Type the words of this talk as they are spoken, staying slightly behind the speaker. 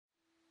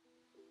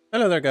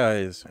Hello there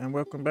guys, and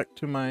welcome back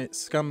to my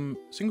Scum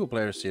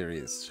single-player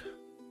series.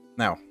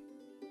 Now,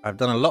 I've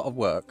done a lot of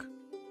work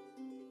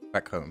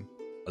back home,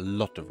 a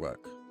lot of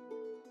work,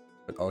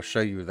 but I'll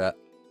show you that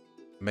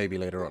maybe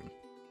later on.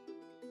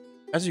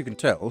 As you can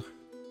tell,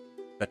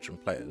 veteran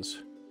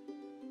players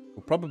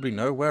will probably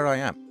know where I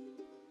am.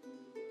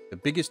 The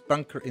biggest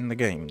bunker in the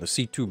game, the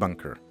C2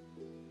 bunker.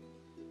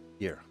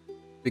 Here,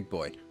 big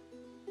boy.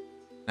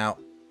 Now,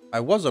 I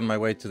was on my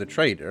way to the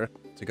trader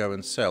to go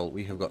and sell.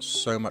 We have got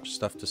so much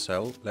stuff to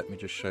sell. Let me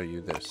just show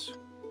you this.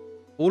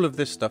 All of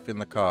this stuff in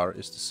the car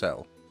is to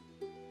sell,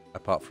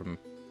 apart from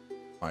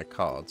my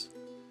cards.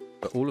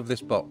 But all of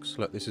this box,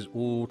 look, this is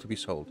all to be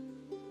sold.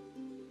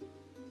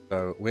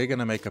 So we're going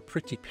to make a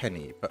pretty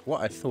penny. But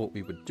what I thought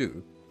we would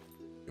do,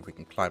 if we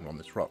can climb on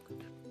this rock,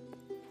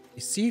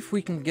 is see if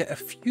we can get a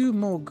few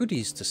more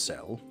goodies to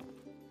sell.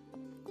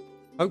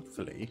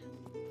 Hopefully,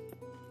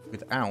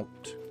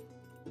 without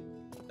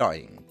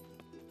dying.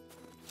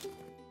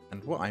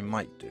 And what I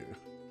might do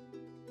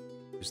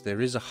is there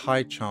is a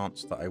high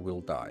chance that I will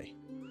die.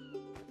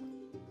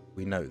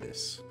 We know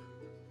this.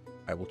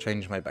 I will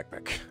change my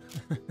backpack.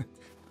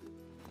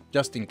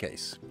 Just in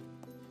case.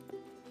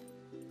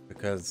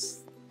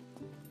 Because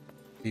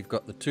we've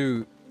got the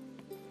two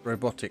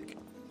robotic...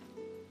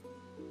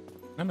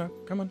 No,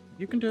 come on.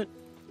 You can do it.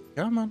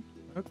 Come on.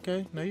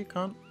 Okay, no you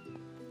can't.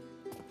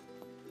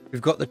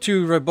 We've got the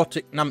two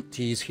robotic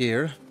numpties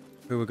here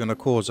who are going to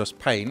cause us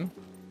pain.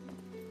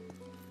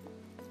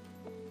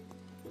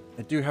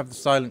 I do have the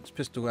silenced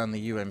pistol and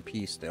the UMP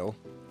still.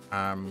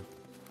 But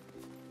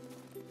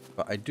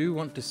I do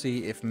want to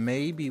see if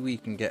maybe we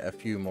can get a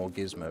few more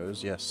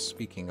gizmos. Yes,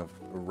 speaking of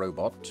a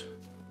robot.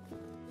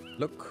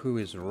 Look who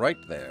is right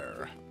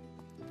there.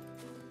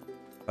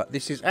 But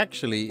this is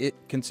actually,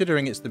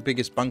 considering it's the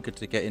biggest bunker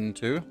to get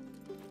into,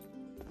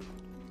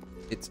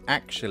 it's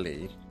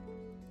actually,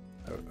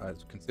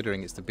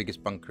 considering it's the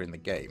biggest bunker in the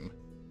game,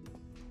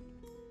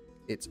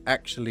 it's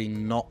actually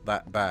not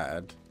that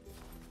bad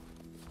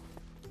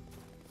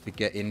to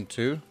get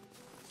into,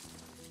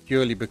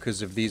 purely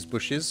because of these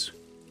bushes.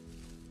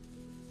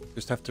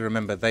 Just have to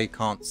remember they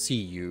can't see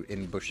you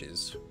in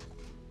bushes.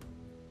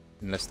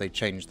 Unless they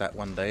change that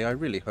one day. I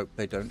really hope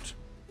they don't.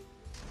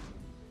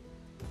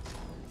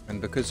 And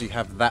because you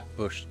have that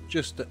bush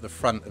just at the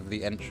front of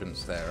the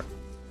entrance there,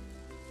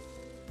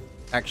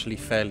 actually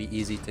fairly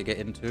easy to get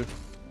into.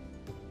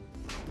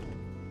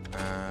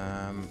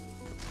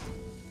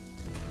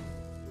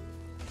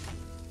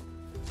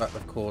 But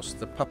of course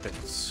the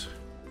puppets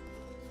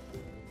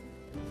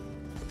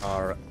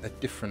are a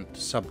different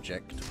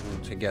subject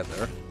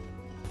altogether.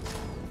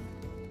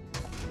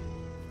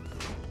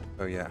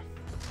 Oh yeah.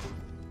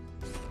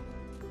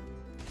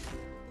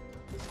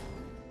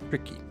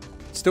 Tricky.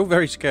 Still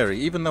very scary.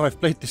 Even though I've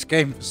played this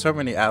game for so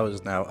many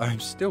hours now,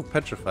 I'm still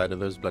petrified of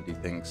those bloody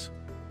things.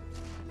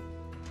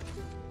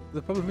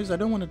 The problem is I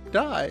don't want to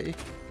die.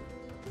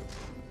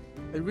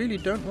 I really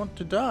don't want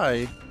to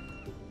die.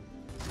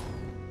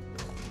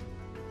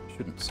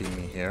 Shouldn't see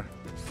me here.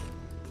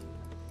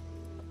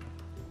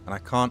 And I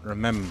can't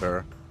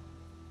remember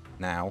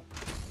now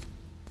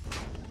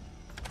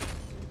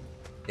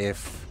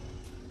if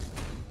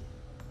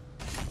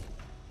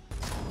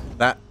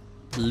that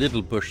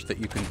little bush that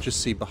you can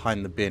just see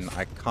behind the bin,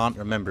 I can't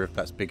remember if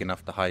that's big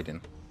enough to hide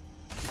in,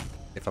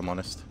 if I'm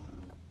honest.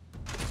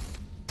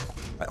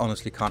 I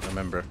honestly can't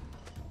remember.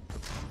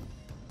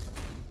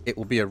 It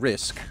will be a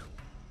risk.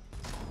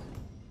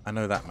 I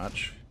know that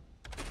much.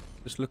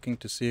 Just looking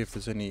to see if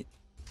there's any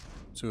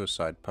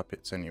suicide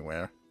puppets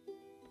anywhere.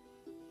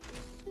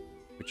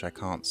 Which I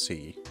can't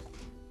see.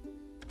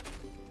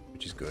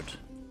 Which is good.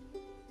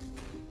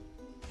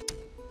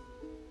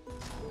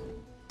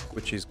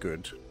 Which is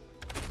good.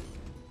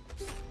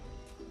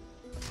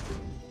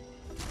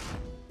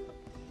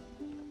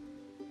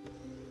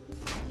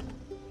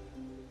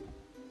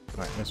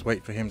 Right, let's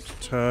wait for him to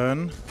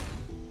turn.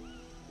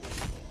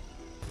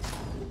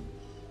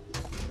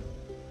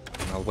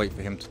 And I'll wait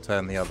for him to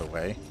turn the other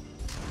way.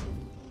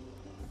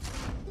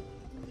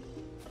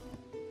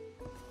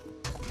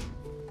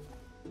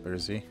 Where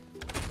is he?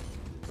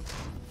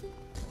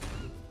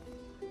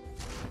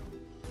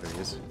 There he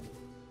is.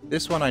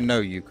 This one I know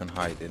you can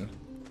hide in.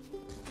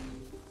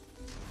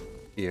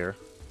 Here.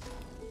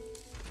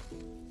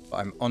 But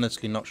I'm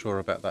honestly not sure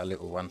about that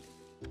little one.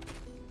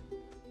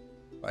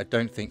 But I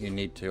don't think you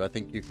need to. I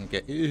think you can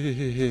get...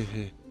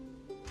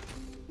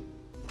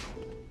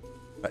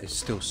 That is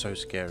still so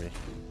scary.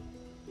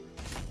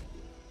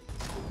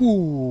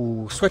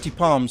 Ooh, sweaty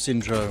palm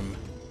syndrome.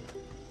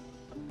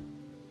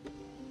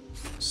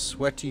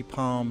 Sweaty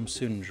palm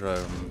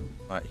syndrome.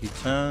 Right, he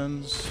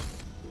turns.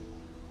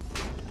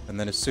 And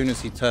then as soon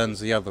as he turns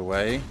the other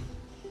way,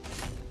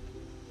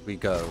 we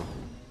go.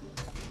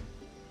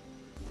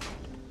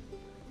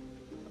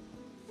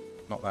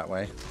 Not that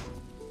way.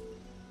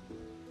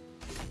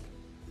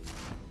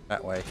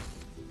 That way.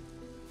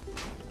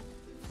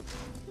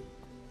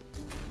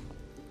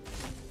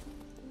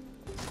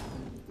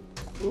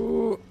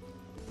 Ooh.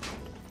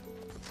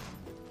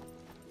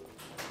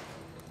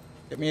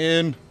 Get me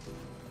in.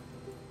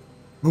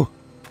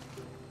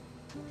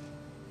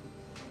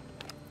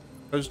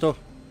 Close the door.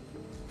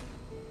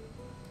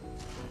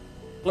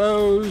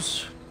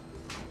 Close.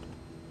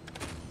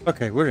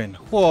 Okay, we're in.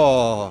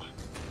 Whoa.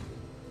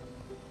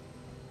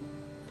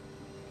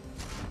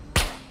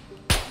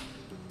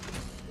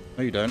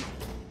 No, you don't.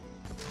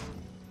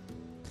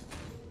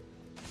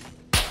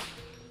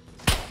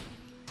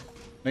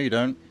 No, you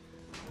don't.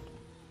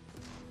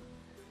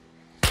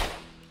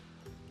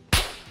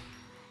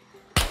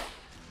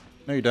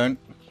 No, you don't.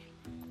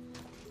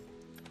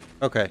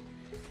 Okay.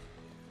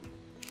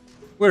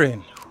 We're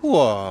in.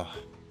 Whoa.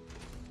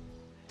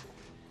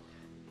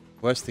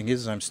 Worst thing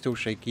is I'm still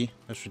shaky.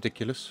 That's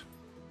ridiculous.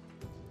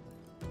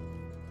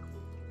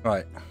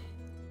 Right.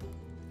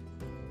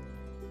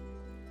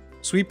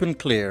 Sweep and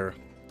clear.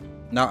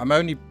 Now, I'm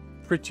only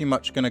pretty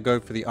much going to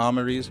go for the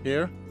armories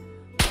here.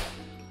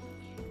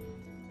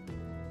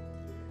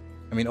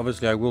 I mean,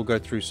 obviously I will go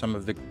through some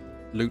of the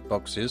loot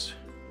boxes.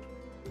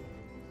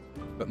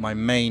 But my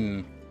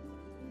main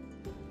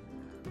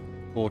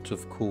port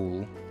of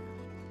call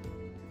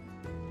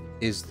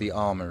is the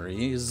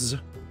armories.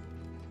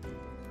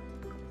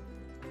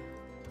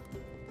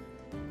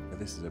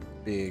 This is a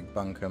big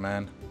bunker,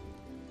 man.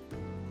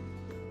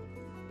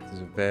 This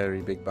is a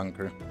very big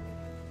bunker.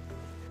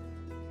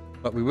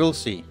 But we will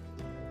see.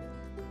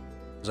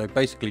 Because I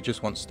basically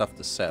just want stuff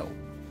to sell.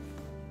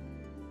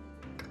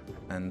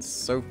 And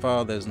so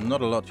far there's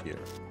not a lot here.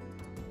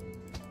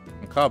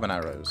 And carbon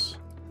arrows.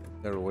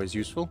 They're always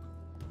useful.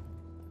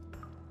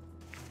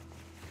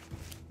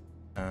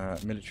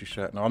 Military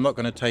shirt. No, I'm not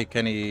going to take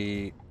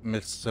any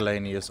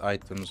miscellaneous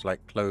items like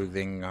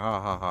clothing.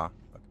 Ha ha ha.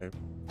 Okay.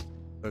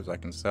 Those I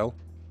can sell.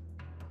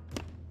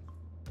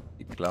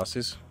 Keep my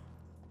glasses.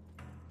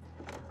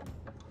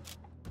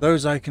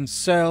 Those I can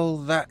sell.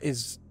 That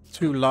is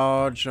too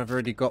large. I've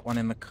already got one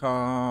in the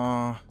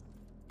car.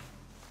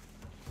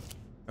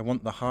 I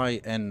want the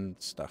high-end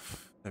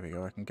stuff. There we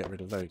go. I can get rid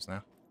of those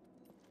now.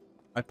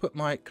 I put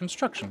my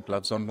construction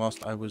gloves on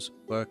whilst I was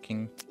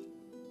working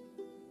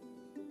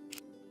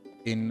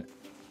in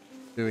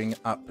doing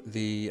up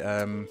the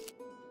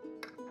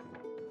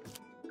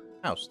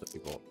house that we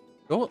bought.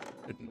 Oh,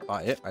 didn't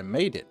buy it. I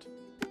made it.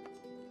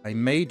 I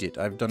made it.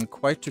 I've done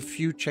quite a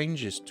few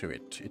changes to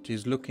it. It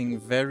is looking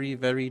very,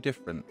 very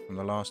different from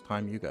the last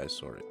time you guys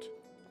saw it.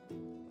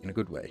 In a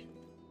good way.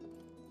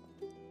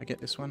 I get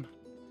this one.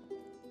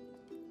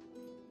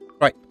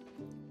 Right.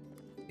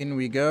 In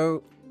we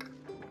go.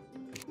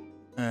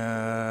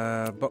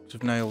 Box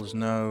of nails,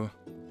 no.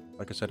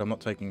 Like I said, I'm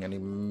not taking any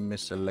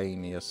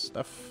miscellaneous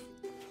stuff.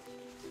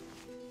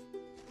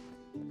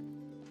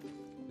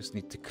 Just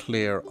need to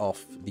clear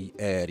off the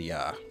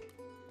area.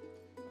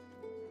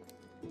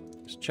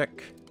 Just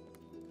check.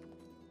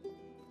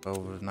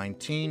 12 of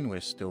 19, we're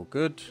still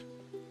good.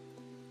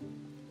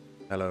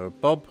 Hello,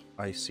 Bob.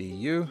 I see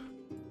you.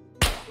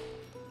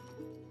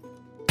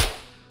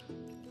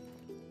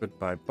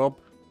 Goodbye, Bob.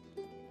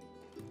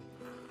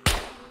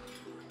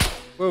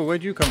 Whoa,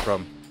 where'd you come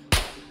from?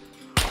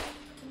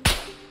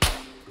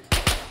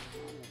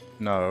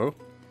 No.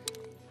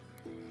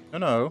 No,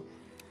 no.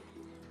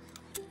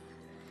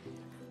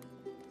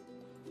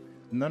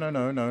 No, no,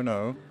 no, no,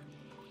 no.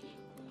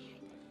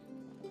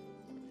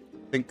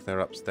 I think they're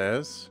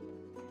upstairs.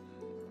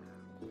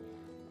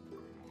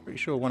 Pretty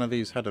sure one of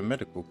these had a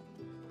medical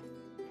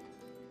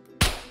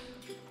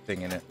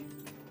thing in it.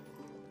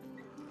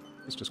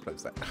 Let's just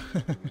close that.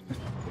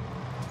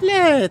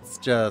 Let's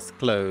just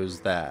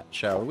close that,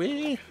 shall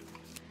we?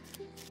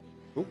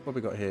 Oh, what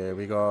we got here?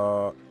 We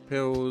got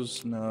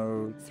pills,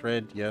 no.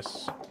 Thread,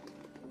 yes.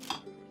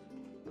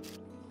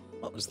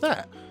 What was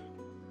that?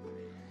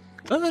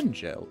 Burn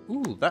gel.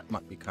 Ooh, that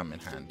might be come in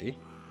handy.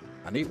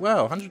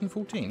 Wow,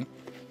 114.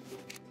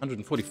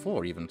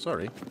 144 even,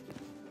 sorry.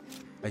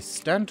 I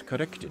stand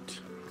corrected.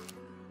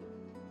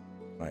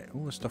 Right,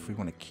 all the stuff we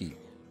want to keep.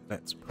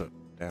 Let's put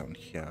down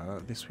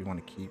here. This we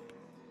want to keep.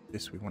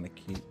 This we want to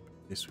keep.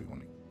 This we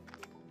want to keep.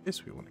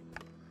 This we want to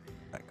keep.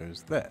 That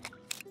goes there.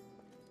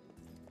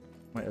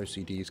 My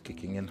OCD is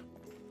kicking in.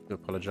 Do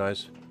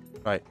apologise.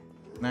 Right,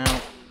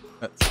 now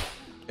let's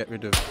get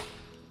rid of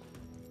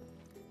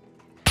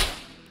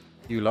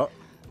you lot.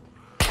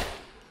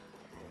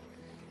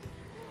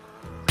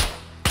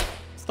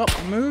 Stop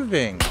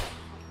moving.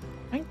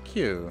 Thank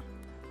you.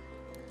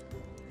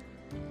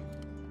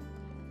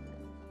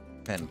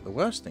 And the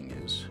worst thing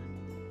is,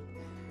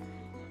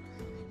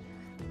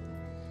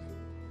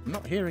 I'm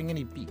not hearing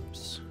any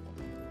beeps.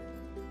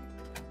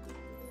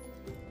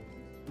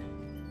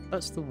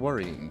 That's the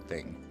worrying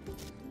thing.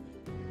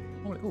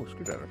 Oh,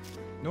 screwdriver.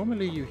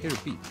 Normally you hear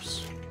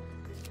beeps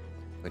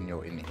when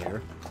you're in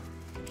here,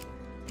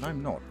 and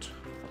I'm not.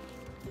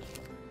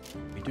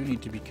 We do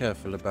need to be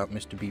careful about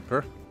Mr.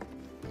 Beeper.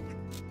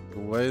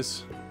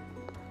 Always.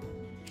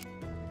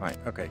 Right,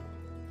 okay.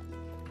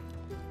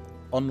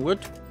 Onward.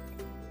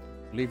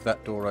 Leave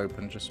that door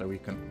open just so we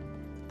can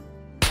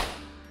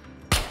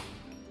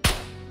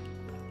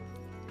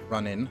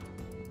run in.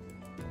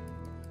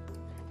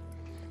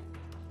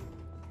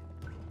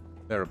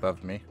 They're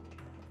above me.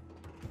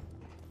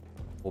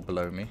 Or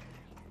below me.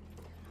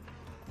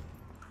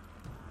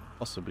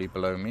 Possibly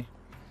below me.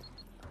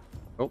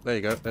 Oh, there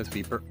you go. There's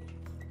beeper.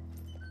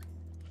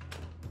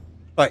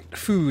 Right,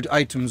 food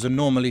items are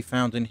normally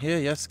found in here.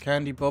 Yes,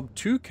 Candy Bob,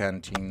 2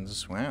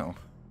 canteens. Wow.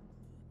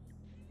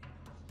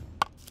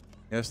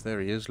 Yes, there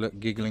he is. Look,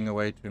 giggling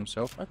away to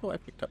himself. I thought I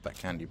picked up that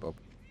Candy Bob.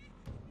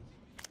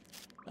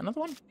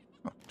 Another one?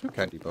 Oh, 2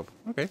 Candy Bob.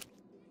 Okay.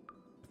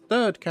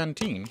 3rd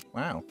canteen.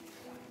 Wow.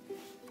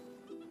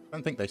 I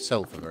don't think they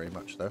sell for very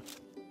much, though.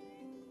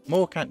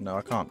 More can... No,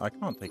 I can't. I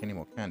can't take any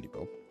more Candy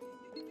Bob.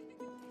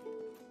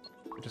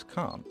 I just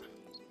can't.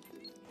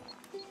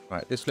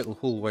 Right, this little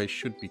hallway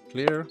should be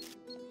clear.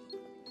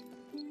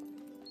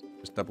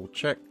 Just double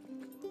check.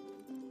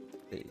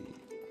 Okay.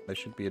 There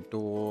should be a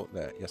door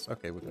there. Yes,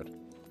 okay, we're good.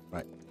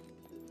 Right.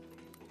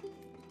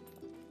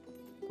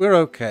 We're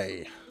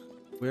okay.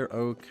 We're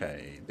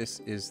okay.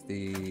 This is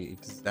the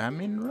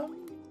examine room?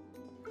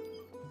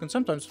 You can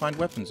sometimes find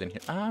weapons in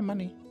here. Ah,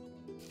 money.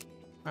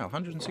 Wow,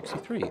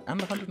 163 and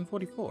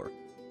 144.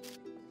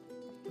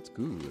 That's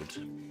good.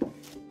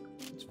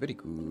 That's very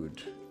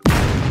good.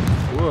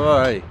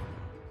 Why?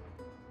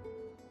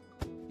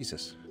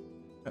 Jesus.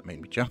 That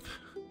made me jump.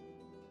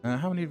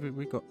 How many have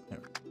we got? There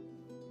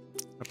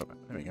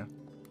we go.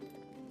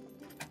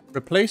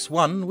 Replace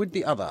one with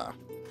the other.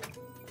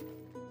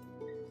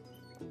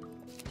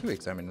 2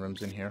 examine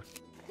rooms in here.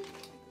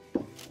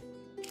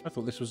 I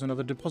thought this was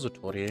another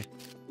depository.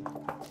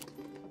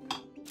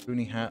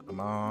 Boonie hat, a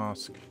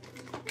mask.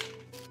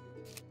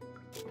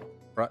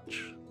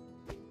 Crutch.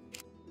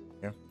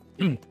 Yeah.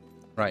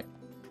 Right.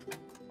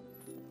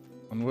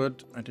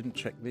 Onward. I didn't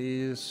check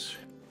these.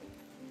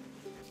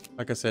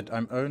 Like I said,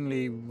 I'm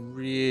only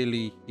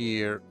really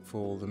here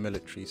for the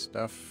military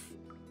stuff.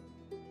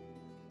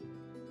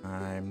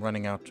 I'm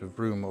running out of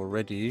room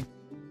already.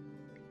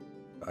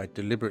 I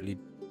deliberately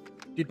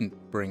didn't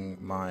bring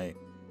my...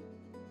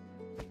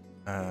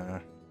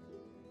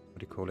 what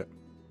do you call it?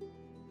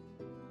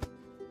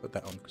 Put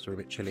that on because we're a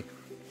bit chilly.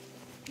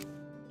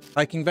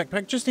 Hiking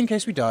backpack, just in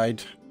case we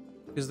died.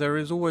 Because there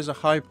is always a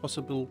high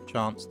possible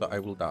chance that I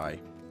will die.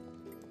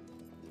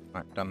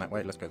 Right, done that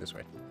way. Let's go this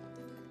way.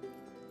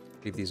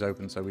 Leave these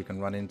open so we can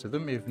run into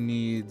them if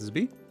needs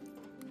be.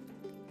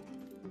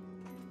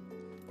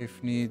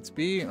 If needs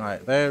be.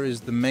 Right, there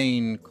is the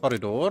main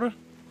corridor.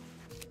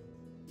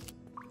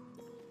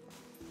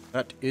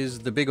 That is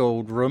the big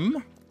old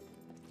room.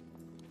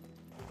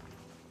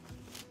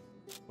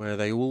 Where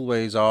they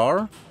always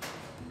are.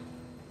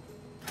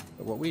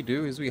 But what we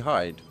do is we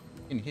hide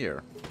in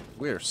here.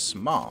 We're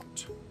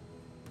smart.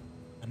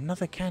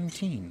 Another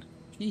canteen.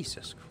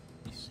 Jesus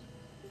Christ.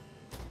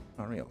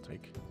 Sorry, I'll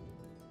take.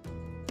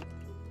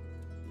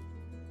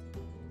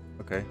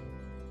 Okay.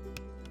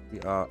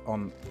 We are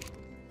on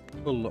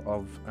full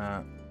of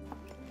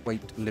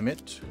weight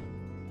limit.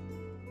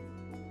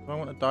 Do I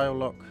want a dial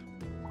lock?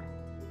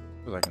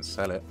 Because I can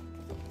sell it.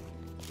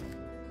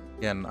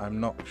 Again, I'm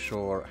not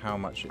sure how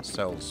much it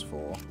sells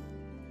for.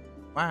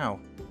 Wow.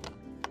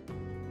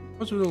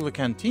 What's with all the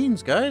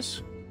canteens,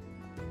 guys?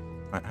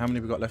 Right, how many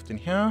have we got left in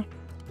here?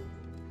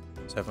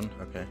 7,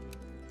 okay.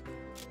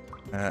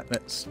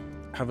 Let's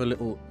have a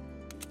little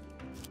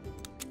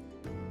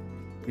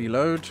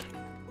reload.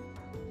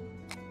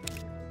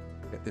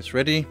 Get this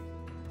ready.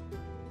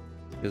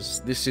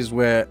 Because this is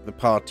where the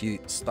party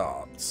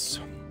starts.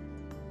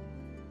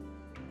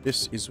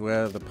 This is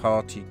where the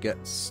party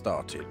gets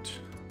started.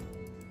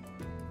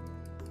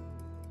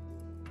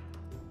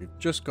 We've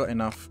just got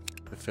enough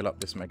to fill up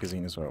this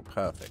magazine as well.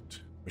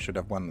 Perfect. We should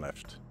have 1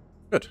 left.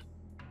 Good.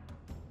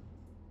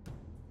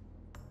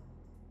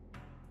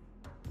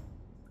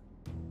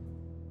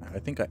 I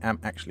think I am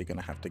actually going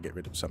to have to get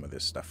rid of some of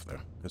this stuff, though,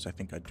 because I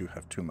think I do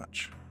have too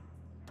much.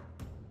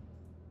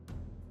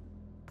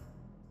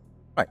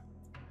 Right.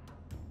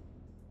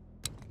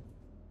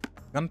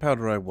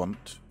 Gunpowder I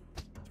want.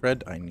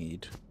 Thread I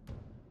need.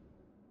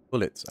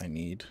 Bullets I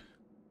need.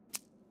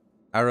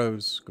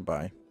 Arrows,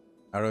 goodbye.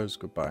 Arrows,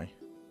 goodbye.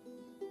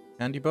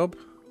 Candy Bob?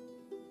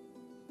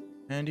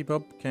 Candy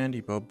Bob,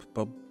 Candy Bob,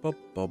 Bob, Bob,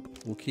 Bob.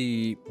 We'll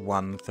keep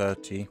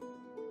 130.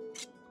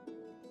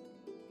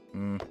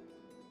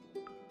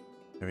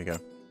 There we go.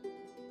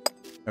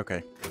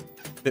 Okay.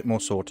 Bit more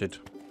sorted.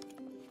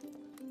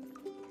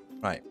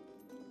 Right.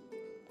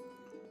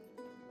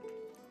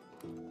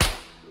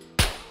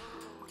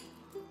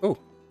 Oh.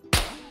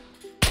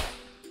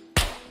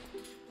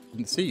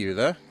 Didn't see you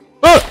there.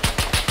 Ah!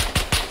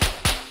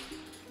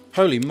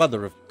 Holy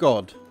mother of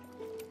God.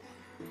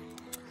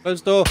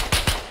 Close door.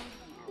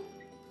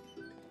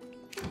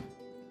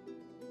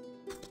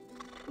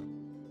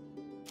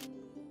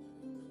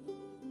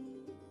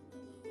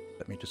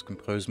 Let me just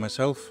compose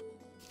myself.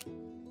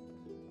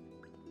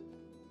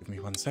 Give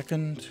me 1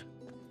 second.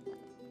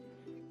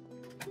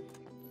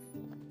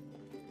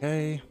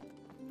 Okay.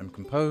 I'm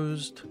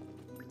composed.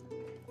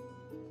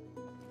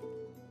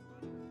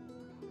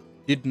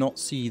 Did not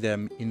see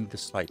them in the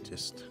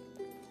slightest.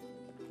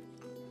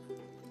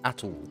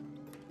 At all.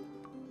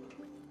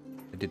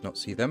 I did not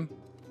see them.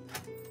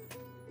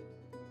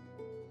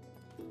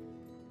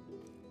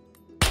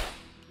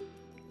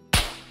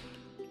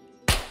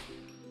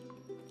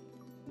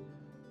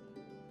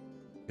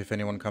 if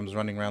anyone comes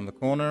running around the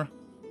corner.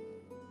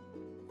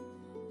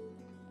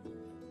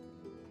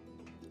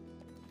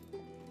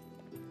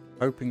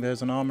 Hoping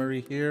there's an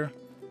armory here.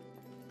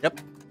 Yep.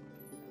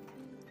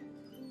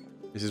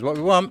 This is what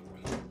we want.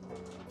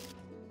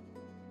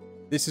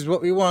 This is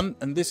what we want,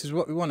 and this is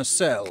what we want to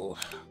sell.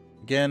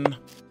 Again.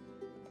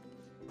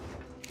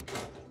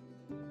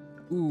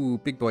 Ooh,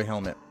 big boy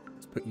helmet.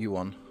 Let's put you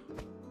on.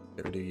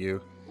 Get rid of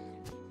you.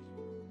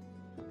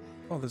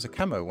 Oh, there's a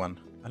camo one.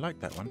 I like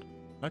that one.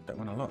 I like that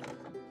one a lot.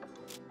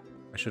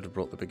 I should have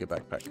brought the bigger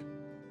backpack.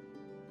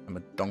 I'm a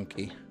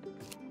donkey.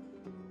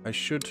 I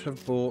should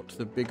have bought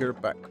the bigger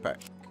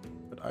backpack,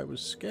 but I was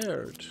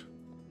scared.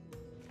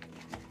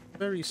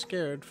 Very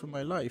scared for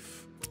my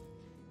life.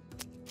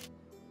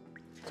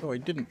 So I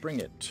didn't bring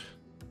it.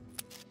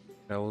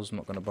 Shells,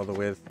 not going to bother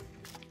with.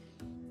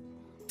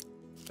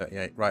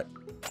 38, right.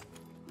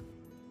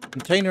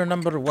 Container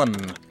number 1.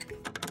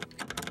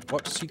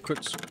 What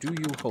secrets do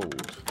you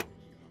hold?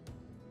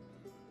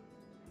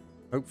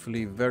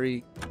 Hopefully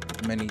very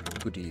many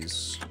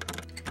goodies.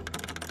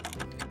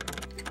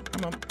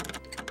 Come on.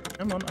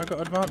 Come on, I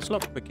got advanced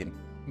lockpicking.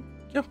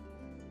 Yeah.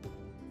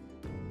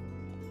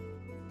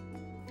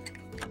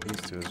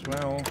 These two as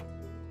well.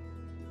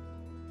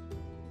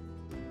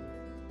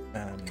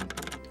 And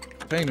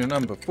container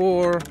number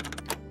 4.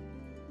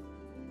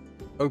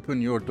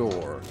 Open your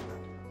door.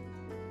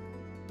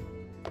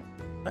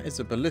 That is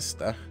a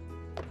ballista.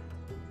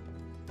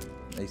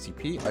 An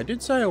ACP. I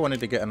did say I wanted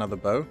to get another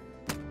bow.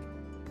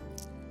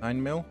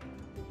 9mm.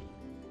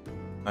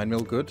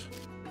 9mm good.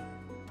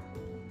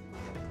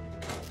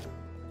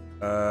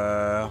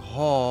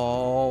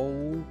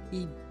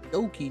 Okie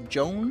dokie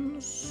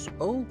Jones.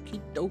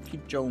 Okie dokie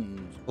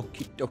Jones.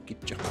 Okie dokie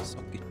Jones.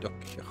 Okie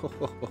dokie.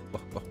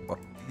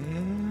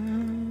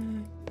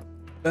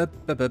 I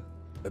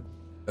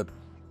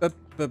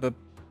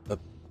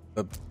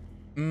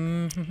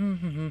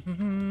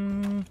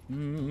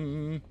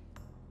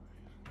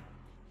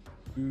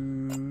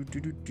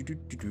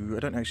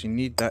don't actually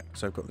need that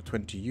because I've got the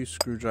 20U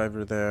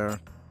screwdriver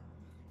there.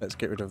 Let's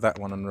get rid of that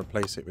one and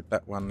replace it with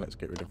that one. Let's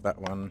get rid of that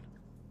one.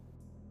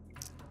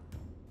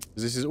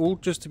 This is all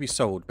just to be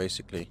sold,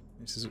 basically.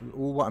 This is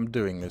all what I'm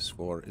doing this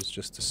for, is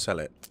just to sell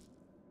it.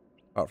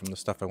 Apart from the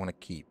stuff I want to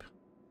keep.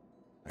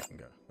 That can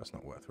go. That's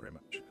not worth very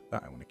much.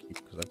 That I want to keep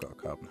because I've got a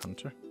carbon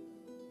hunter.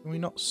 Can we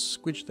not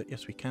squidge that?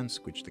 Yes, we can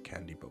squidge the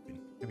candy bobbin.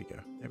 There we go.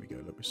 There we go.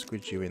 Look, we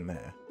squidge you in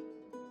there.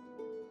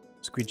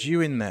 Squidge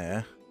you in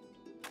there.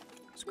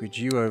 Squidge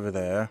you over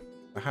there.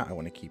 The hat I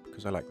want to keep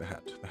because I like the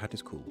hat. The hat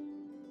is cool.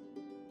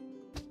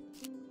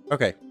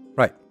 Okay,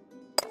 right.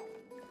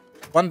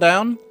 One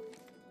down.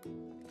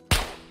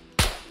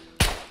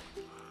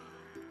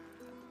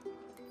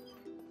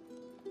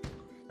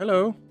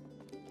 Hello.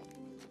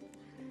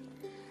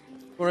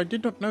 For I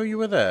did not know you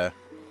were there.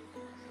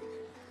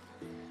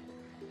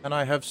 And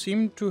I have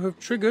seemed to have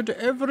triggered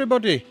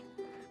everybody.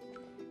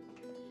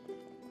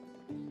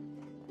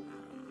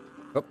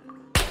 Oh.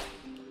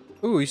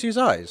 Ooh, you see his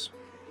eyes.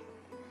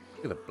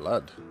 Look at the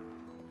blood.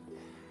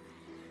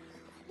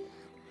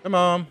 Come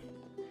on.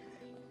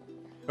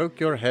 Poke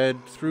your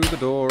head through the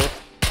door.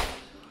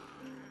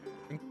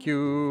 Thank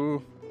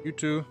you. You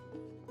too.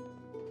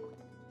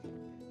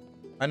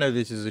 I know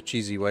this is a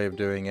cheesy way of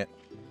doing it.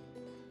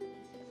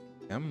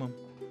 Come on.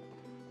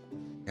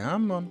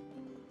 Come on.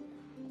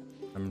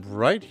 I'm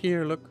right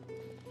here, look.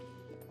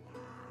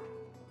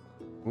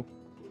 Oop.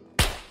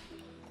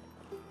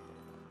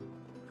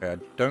 Okay, I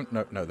don't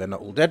know. No, they're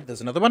not all dead.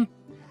 There's another one.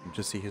 You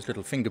just see his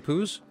little finger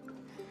poos.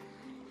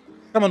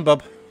 Come on,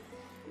 Bob.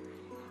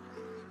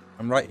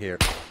 I'm right here.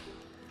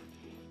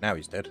 Now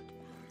he's dead.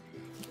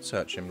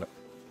 Search him, look.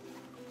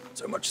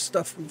 So much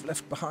stuff we've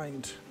left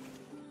behind.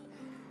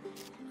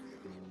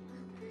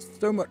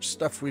 So much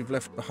stuff we've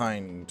left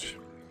behind.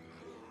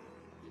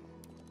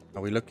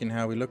 Are we looking?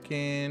 How are we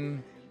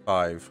looking?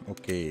 5.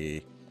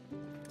 Okay.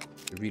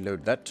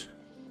 Reload that.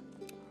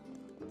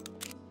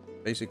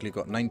 Basically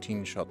got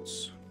 19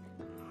 shots.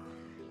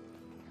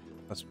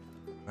 That's...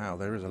 Wow,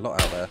 there is a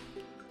lot out there.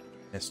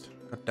 Missed.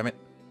 God damn it.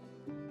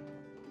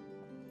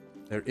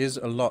 There is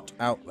a lot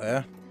out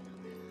there.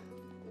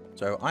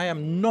 So I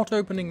am not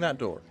opening that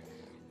door.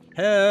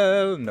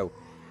 Hell no.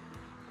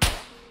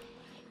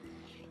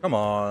 Come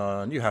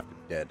on, you have to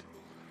be dead.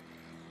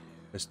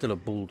 There's still a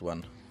bald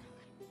one.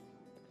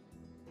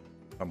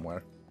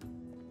 Somewhere.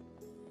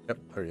 Yep,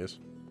 there he is.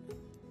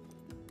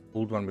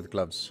 Bald one with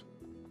gloves.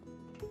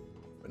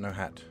 But no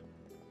hat.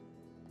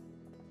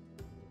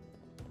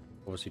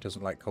 Obviously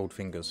doesn't like cold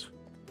fingers.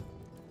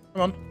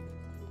 Come on.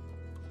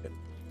 Yep.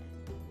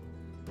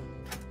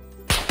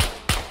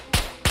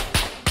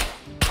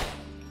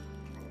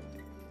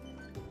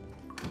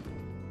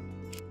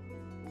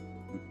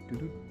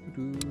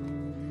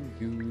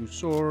 You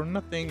saw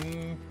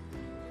nothing.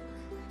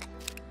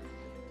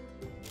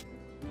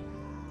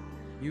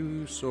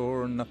 You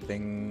saw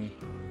nothing.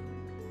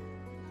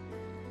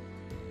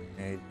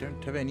 I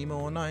don't have any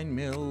more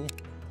 9mm.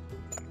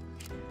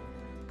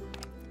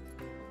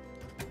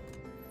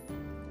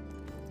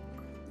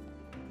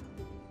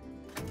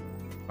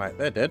 Right,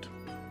 they're dead.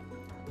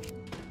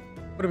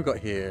 What have we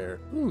got here?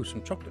 Ooh,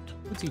 some chocolate.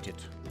 Let's eat it.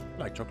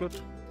 I like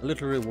chocolate. A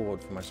little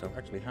reward for myself.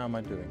 Actually, how am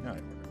I doing? Oh,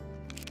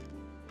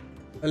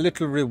 a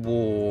little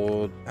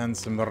reward and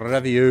some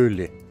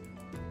ravioli.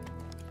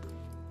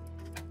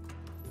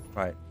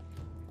 Right.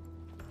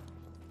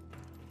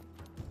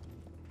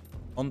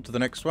 On to the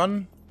next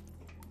one.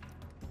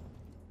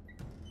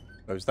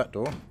 Close that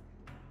door.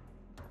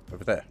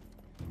 Over there.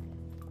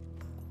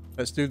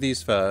 Let's do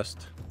these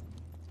first.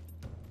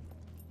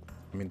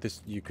 I mean,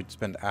 this, you could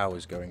spend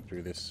hours going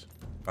through this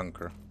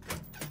bunker.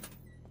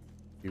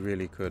 You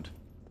really could.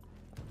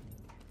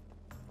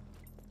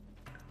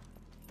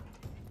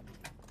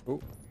 Oh,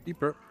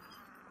 deeper.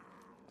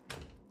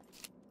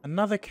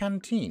 Another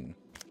canteen.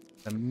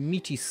 A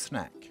meaty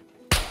snack.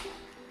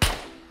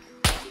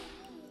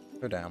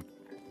 Go down.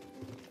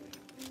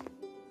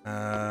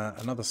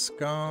 Another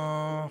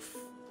scarf.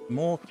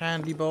 More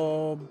candy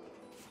bob.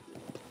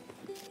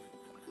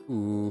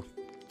 Ooh.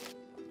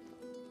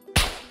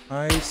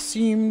 I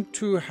seem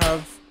to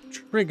have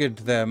triggered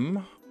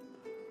them.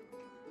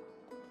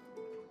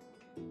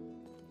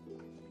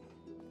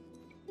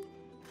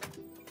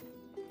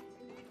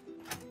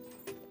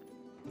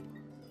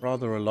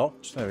 Rather a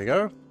lot. There we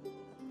go.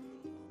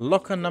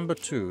 Locker number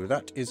 2.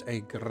 That is a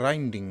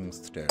grinding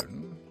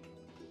stone.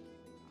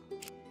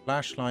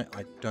 Flashlight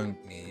I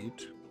don't need.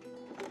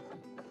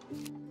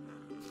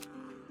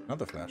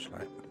 Another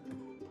flashlight.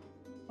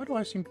 Why do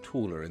I seem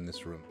taller in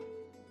this room?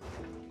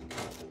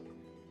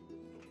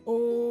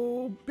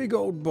 Oh, big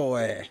old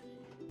boy.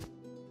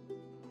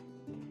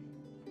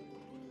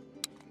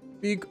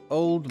 Big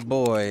old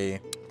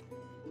boy.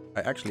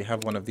 I actually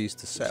have one of these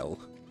to sell.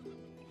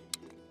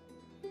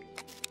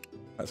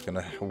 That's going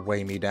to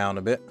weigh me down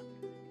a bit.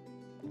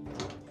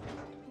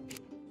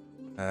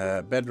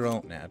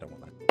 Bedroll. Nah, I don't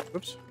want that.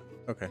 Oops.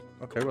 Okay.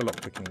 Okay, we're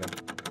lockpicking then.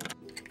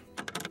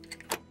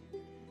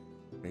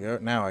 There we go.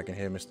 Now I can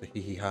hear Mr.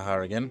 Hee Hee Ha Ha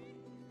again.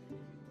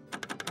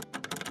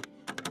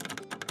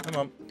 Come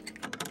on.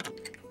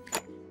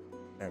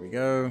 There we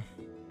go.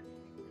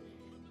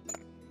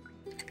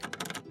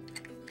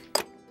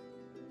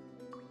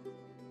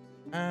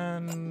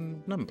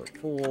 And number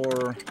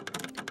 4.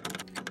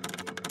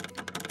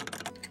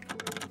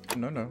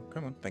 No.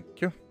 Come on.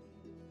 Thank you.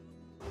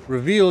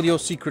 Reveal your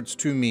secrets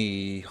to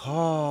me.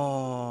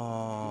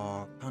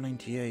 Ah,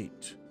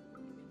 98.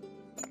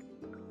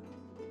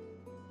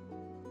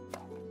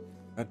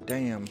 God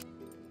damn.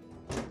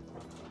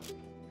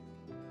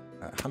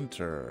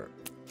 Hunter.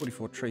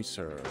 44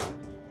 Tracer.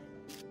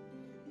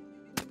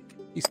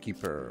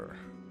 Peacekeeper.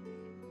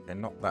 Okay,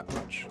 not that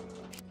much.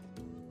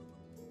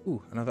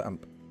 Ooh, another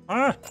ump.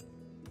 Ah!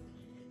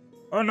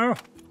 Oh no!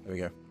 There we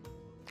go.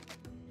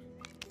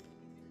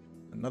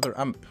 Another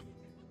ump.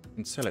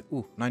 And sell it.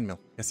 Ooh, 9 mil.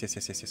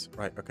 Yes.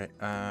 Right, okay.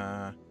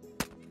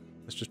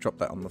 Let's just drop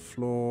that on the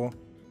floor.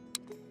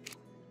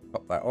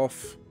 Pop that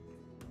off.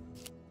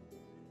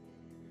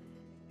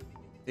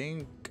 I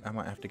think I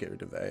might have to get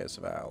rid of the AS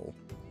valve.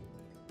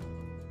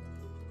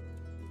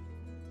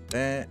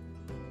 There.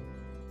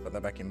 Put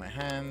that back in my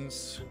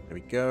hands. There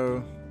we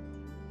go.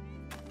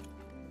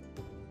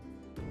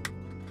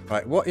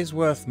 Right, what is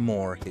worth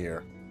more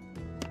here?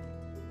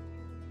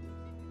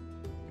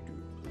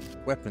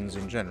 Weapons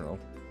in general.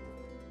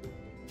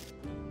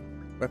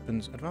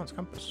 Weapons, advanced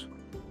compass.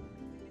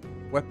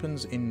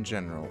 Weapons in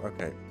general.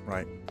 Okay,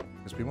 right.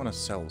 Because we want to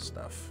sell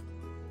stuff.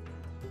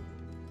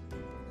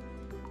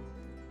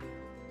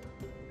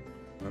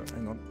 Oh,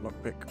 hang on,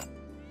 lockpick.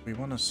 We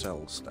want to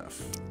sell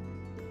stuff.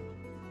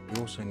 We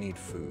also need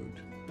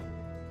food.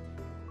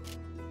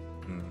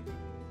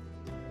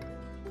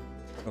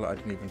 Well, I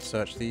didn't even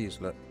search these,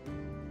 look.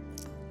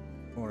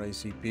 More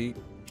ACP.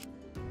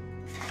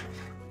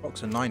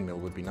 Box of 9 mil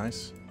would be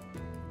nice.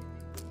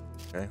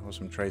 Okay, or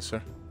some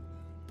tracer.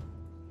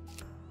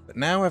 But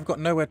now I've got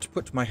nowhere to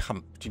put my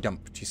Humpty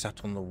Dumpty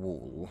sat on the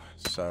wall.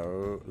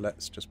 So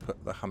let's just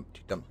put the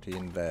Humpty Dumpty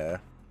in there.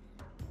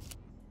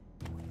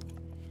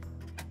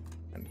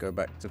 And go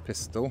back to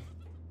pistol.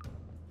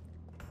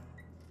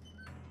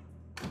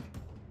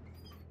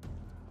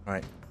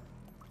 Right.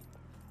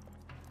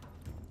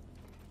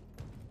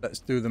 Let's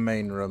do the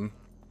main room.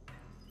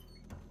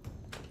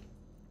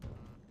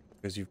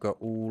 Because you've got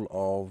all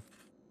of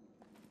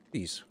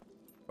these.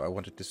 What I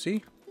wanted to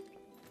see.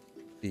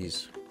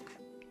 These.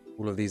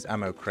 All of these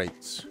ammo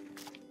crates.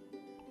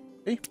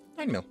 See?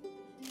 9 mil.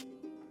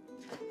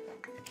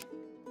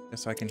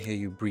 Yes, I can hear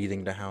you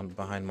breathing down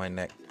behind my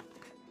neck.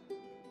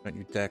 Don't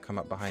you dare come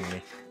up behind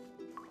me.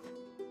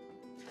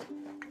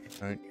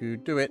 Don't you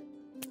do it.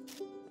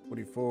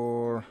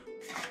 44.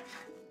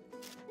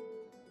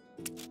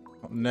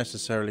 Not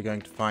necessarily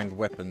going to find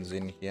weapons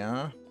in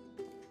here.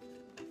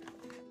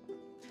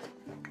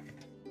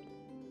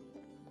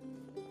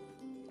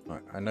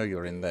 Right, I know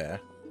you're in there.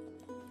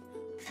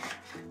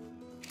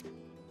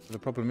 The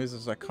problem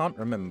is I can't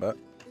remember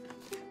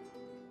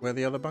where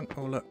the other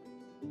bunker... Oh, look.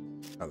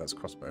 Oh, that's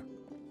crossbow.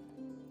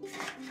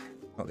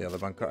 Not the other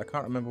bunker. I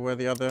can't remember where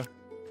the other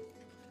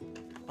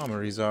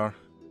armories are.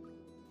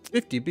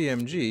 50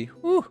 BMG.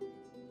 Woo!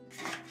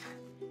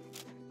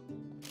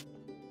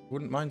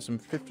 Wouldn't mind some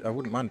 50. I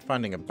wouldn't mind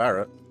finding a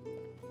Barrett.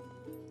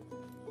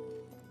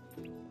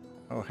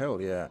 Oh,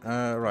 hell yeah.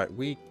 Right,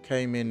 we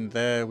came in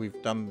there.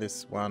 We've done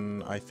this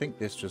one. I think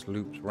this just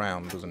loops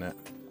round, doesn't it?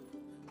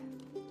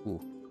 Ooh,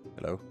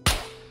 hello.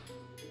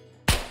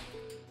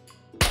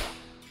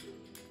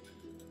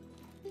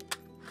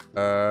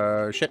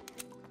 Shit.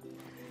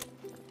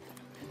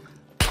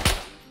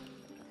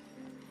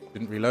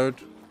 Didn't reload.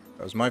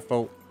 That was my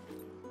fault.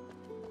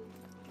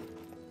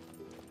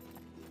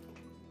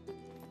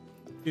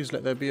 Please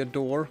let there be a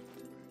door.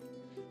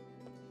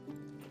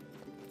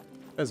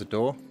 There's a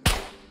door.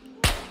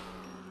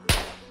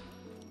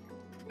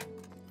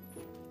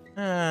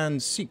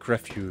 And seek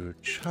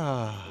refuge.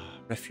 Ah,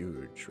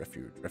 refuge,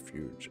 refuge,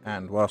 refuge.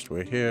 And whilst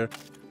we're here,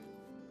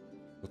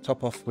 we'll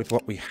top off with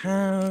what we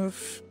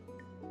have.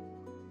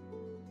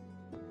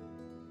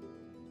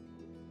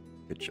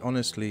 Which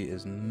honestly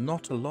is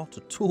not a lot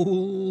at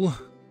all.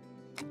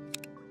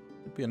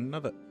 Could be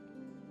another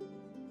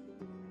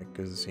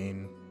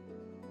magazine.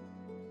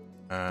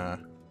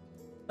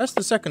 That's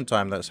the second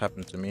time that's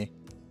happened to me.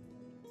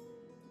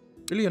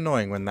 Really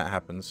annoying when that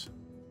happens.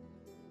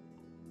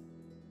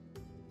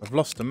 I've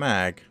lost a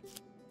mag.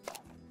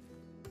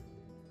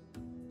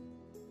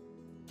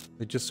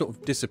 They just sort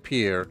of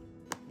disappear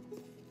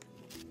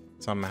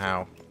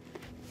somehow.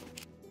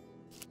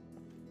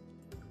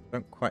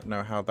 Don't quite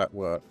know how that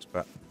works,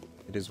 but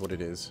it is what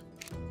it is.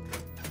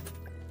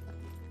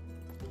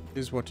 It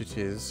is what it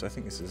is. I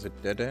think this is a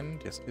dead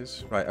end. Yes, it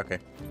is. Right, okay.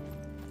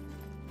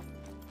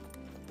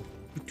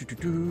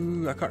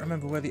 I can't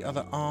remember where the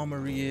other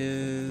armory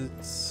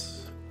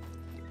is.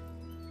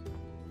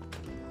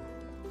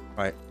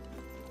 Right.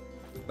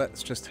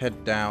 Let's just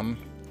head down.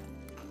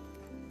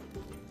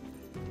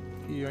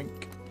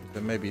 Yoink.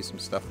 There may be some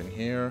stuff in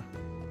here.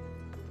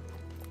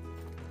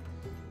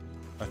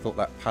 I thought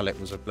that pallet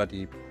was a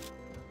bloody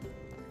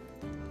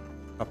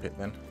puppet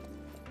then.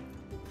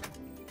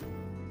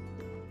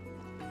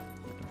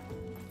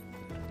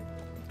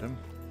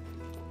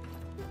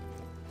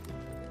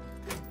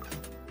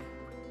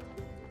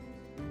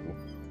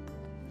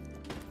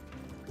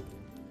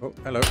 Oh,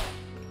 hello.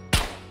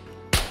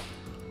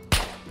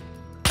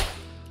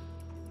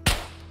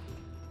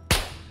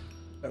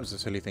 That was a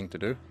silly thing to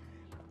do.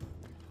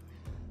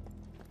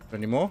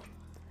 Any more?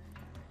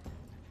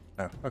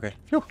 No. Okay.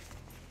 Phew.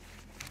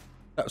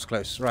 That was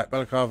close. Right,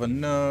 Balaclava,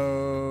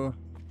 no.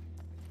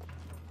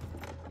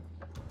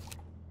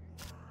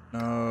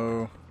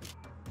 No.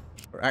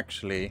 We're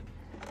actually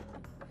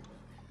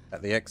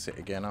at the exit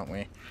again, aren't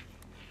we?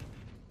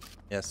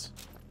 Yes.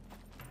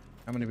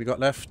 How many we got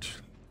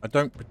left? I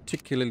don't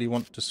particularly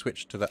want to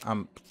switch to the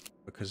amp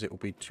because it will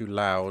be too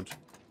loud.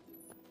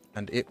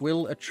 And it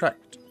will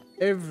attract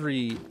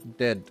every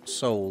dead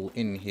soul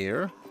in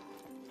here.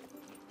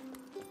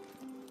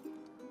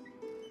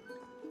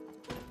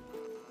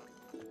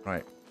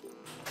 Right.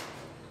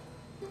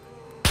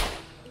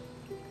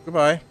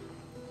 Goodbye.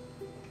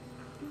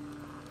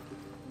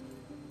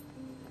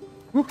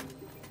 Whew.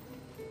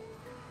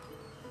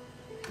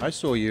 I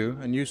saw you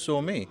and you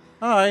saw me.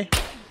 Hi.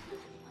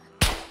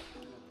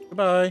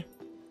 Goodbye.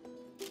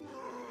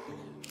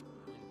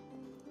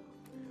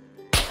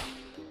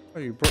 Oh,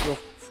 you brought your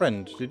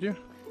friend, did you?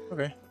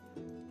 Okay.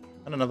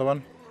 And another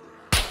one.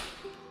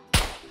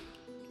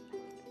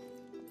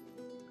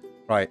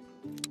 Right.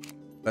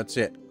 That's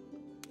it.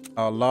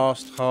 Our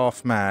last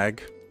half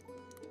mag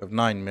of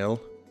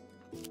 9mm.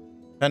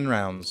 10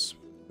 rounds.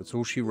 That's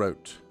all she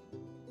wrote.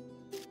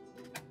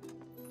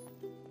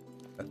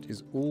 That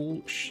is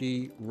all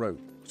she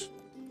wrote.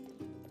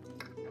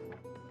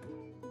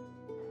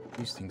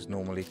 These things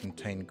normally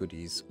contain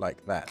goodies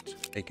like that.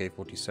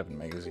 AK-47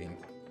 magazine.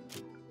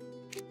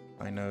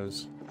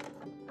 Binos.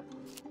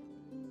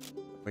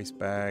 Waste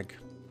bag.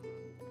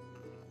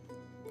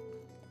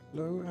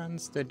 Slow and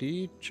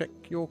steady. Check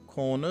your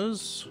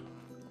corners.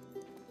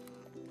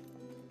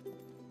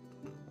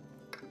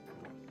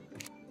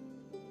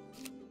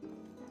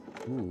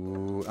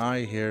 Ooh, I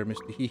hear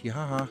Mr. Hee Hee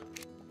Ha Ha.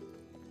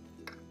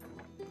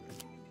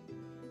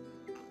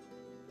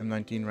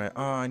 M19 rare.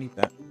 Ah, I need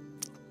that.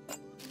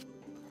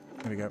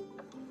 There we go.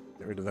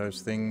 Get rid of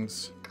those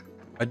things.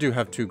 I do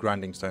have 2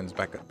 grinding stones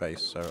back at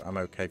base, so I'm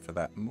okay for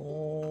that.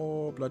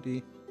 More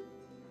bloody...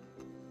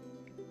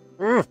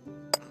 Ugh.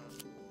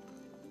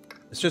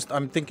 It's just,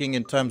 I'm thinking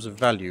in terms of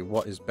value,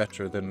 what is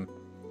better than,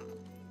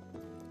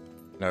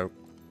 you know,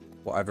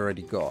 what I've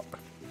already got,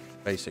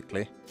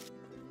 basically.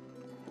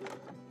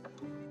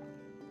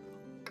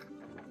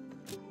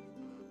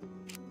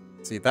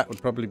 See, that would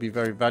probably be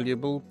very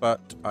valuable,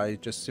 but I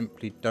just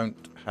simply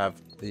don't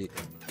have the...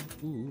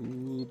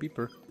 Ooh,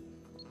 beeper.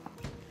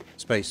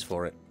 Space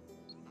for it.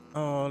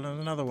 Oh,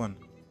 another one.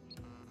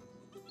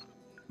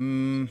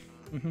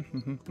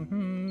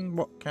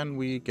 What can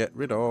we get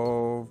rid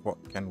of?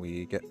 What can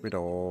we get rid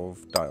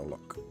of? Dial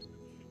lock.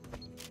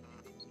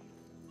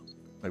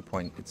 No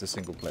point, it's a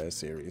single player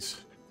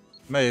series.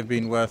 May have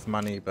been worth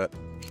money, but...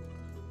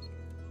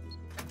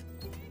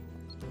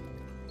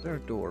 Is there a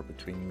door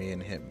between me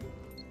and him?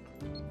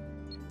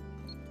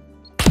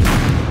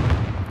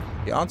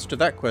 The answer to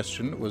that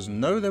question was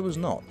no, there was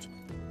not.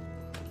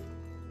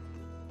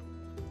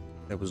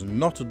 There was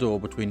not a door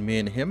between me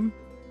and him,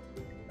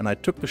 and I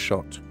took the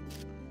shot.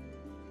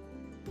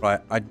 Right,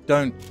 I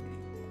don't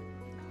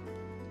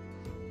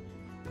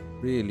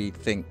really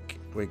think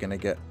we're going to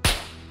get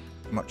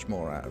much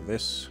more out of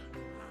this.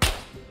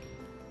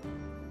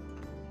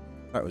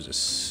 That was a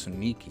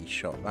sneaky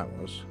shot, that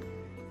was.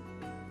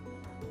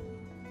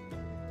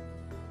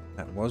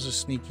 That was a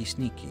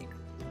sneaky.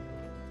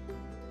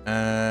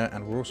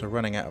 And we're also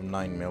running out of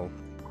 9mm,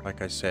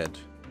 like I said.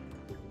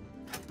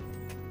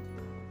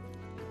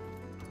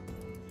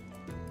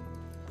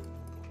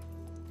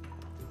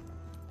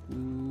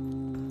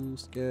 Ooh,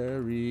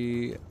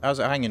 scary. How's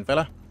it hanging,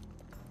 fella?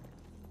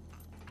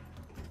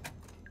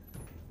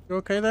 You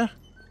okay there?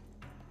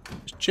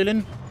 Just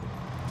chilling?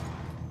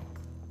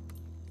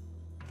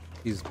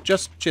 He's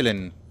just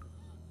chilling.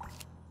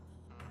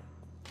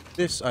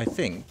 This, I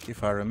think,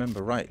 if I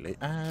remember rightly...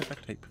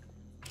 duct tape.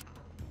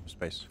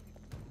 Space.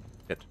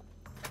 Shit.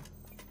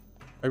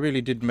 I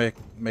really did make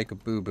a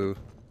boo-boo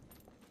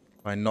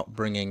by not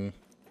bringing...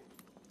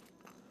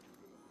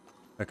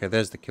 Okay,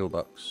 there's the kill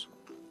box.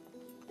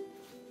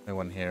 No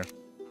one here.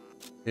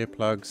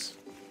 Earplugs.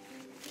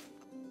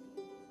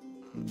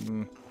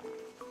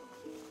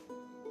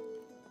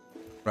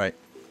 Right.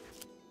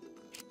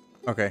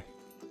 Okay.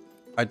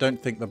 I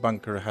don't think the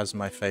bunker has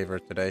my favor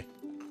today.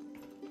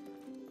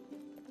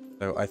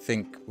 So I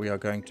think we are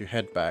going to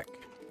head back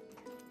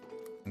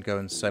and go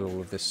and sell all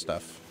of this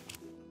stuff.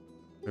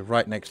 We're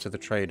right next to the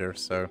trader,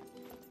 so...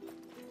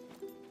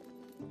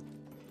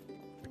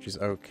 Which is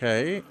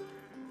okay.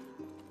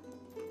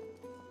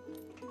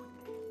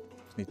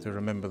 Just need to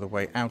remember the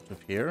way out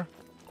of here.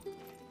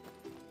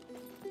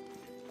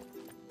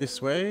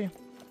 This way.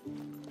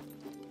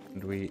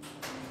 And we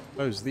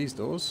close these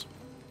doors.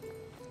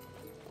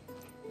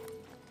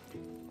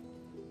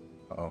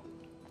 Uh-oh.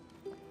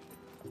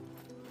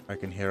 I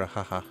can hear a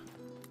haha.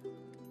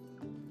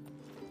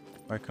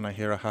 Why can I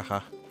hear a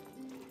haha?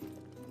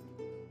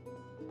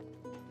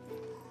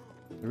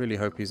 I really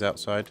hope he's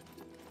outside.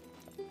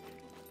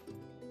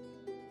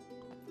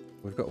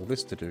 We've got all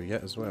this to do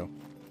yet as well.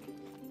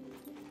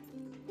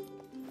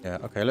 Yeah,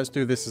 okay, let's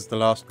do this as the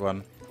last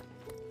one.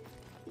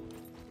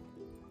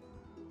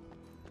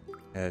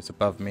 Yeah, it's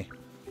above me.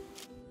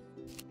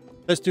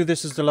 Let's do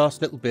this as the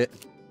last little bit.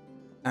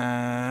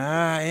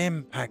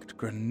 Impact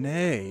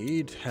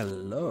grenade.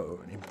 Hello.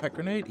 An impact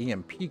grenade?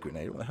 EMP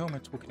grenade? What the hell am I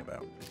talking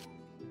about?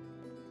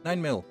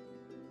 9mm.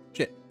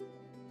 Shit.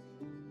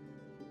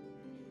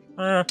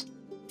 I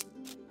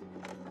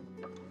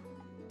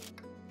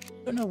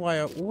don't know why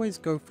I always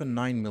go for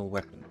 9mm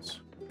weapons.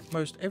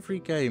 Most every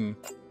game,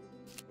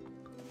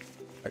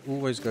 I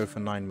always go for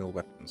 9mm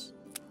weapons.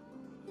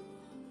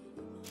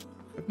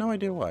 I have no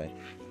idea why.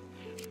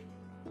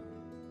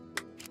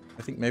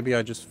 I think maybe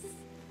I just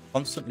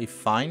constantly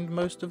find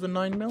most of the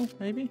 9mm,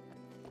 maybe?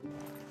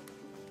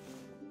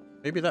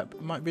 Maybe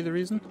that might be the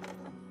reason.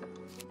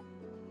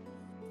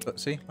 But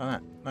see,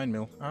 like that.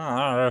 9mm.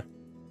 Ah.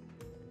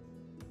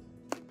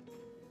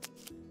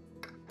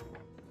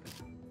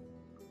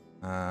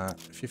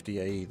 50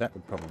 AE, that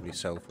would probably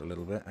sell for a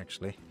little bit,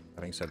 actually,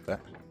 having said that.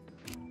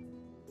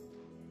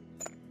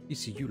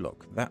 ECU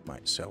lock, that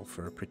might sell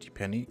for a pretty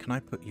penny. Can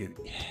I put you...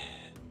 Yeah.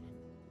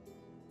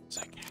 Yes,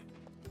 I can.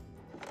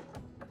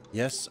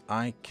 Yes,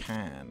 I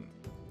can.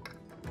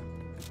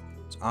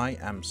 I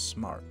am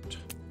smart.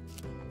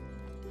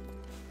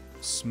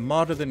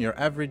 Smarter than your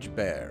average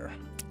bear.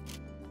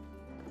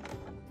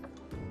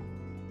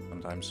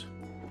 Sometimes.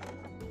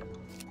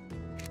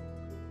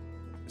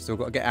 Still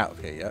got to get out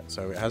of here yet,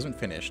 so it hasn't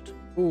finished.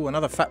 Ooh,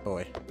 another fat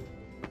boy.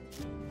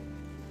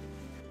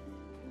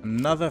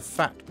 Another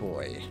fat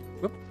boy.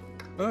 Whoop.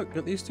 Look,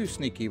 got these two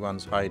sneaky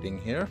ones hiding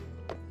here.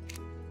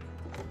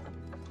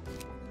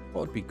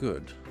 What would be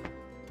good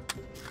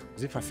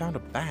is if I found a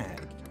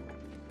bag.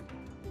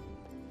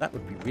 That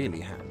would be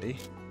really handy.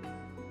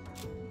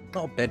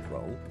 Not a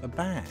bedroll, a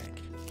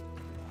bag.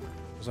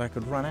 Because I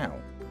could run out.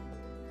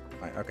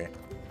 Right, okay.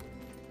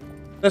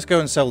 Let's go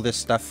and sell this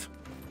stuff.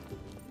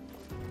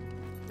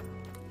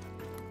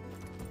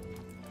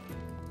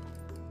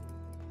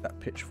 That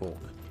pitchfork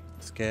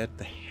scared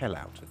the hell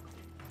out of me.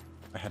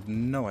 I had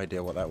no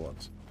idea what that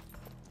was.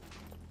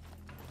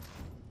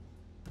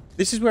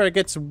 This is where it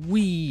gets a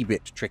wee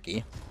bit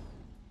tricky.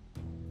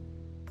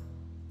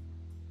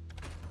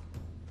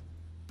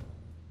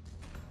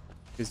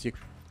 Because you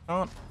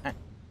can't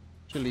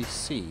actually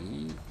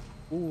see...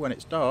 Ooh, when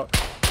it's dark.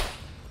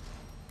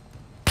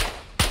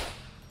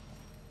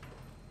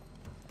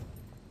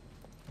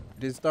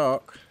 It is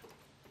dark.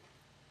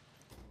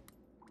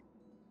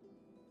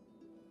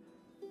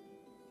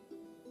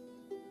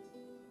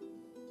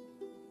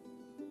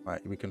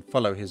 Right, we can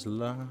follow his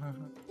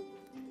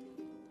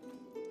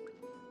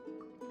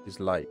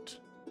light.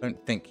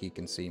 Don't think he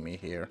can see me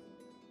here.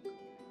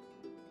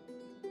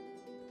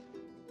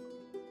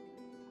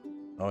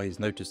 Oh, he's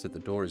noticed that the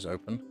door is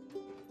open.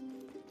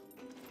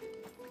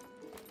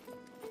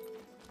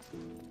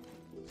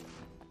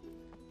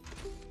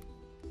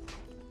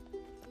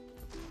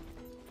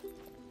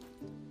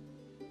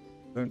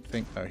 Don't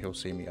think... Oh, he'll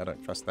see me. I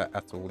don't trust that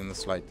at all in the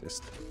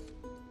slightest.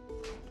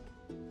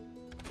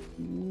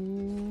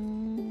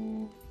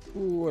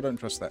 Ooh, I don't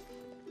trust that.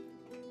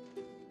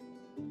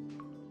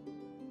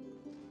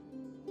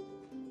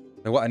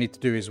 So what I need to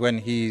do is when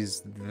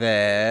he's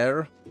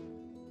there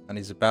and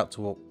he's about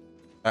to walk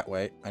that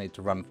way, I need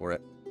to run for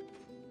it.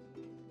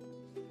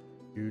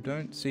 You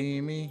don't see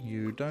me.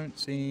 You don't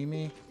see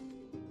me.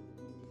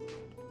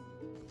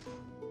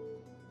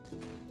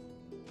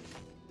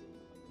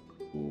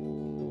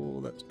 Oh,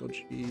 that's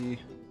dodgy.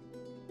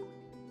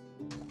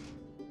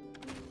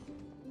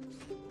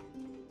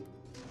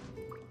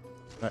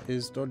 That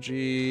is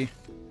dodgy.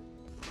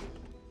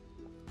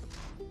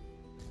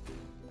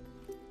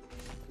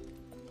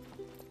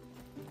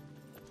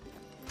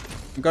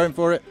 I'm going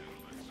for it.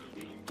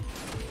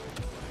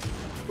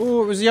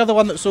 Oh, it was the other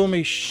one that saw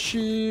me.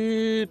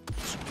 Shit.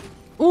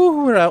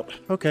 Oh, we're out.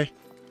 Okay.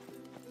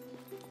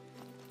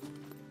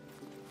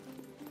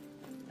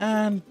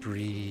 And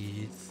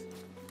breathe.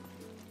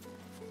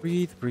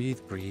 Breathe,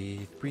 breathe,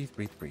 breathe. Breathe,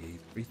 breathe, breathe.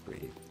 Breathe,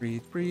 breathe,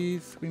 breathe,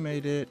 breathe. We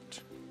made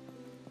it.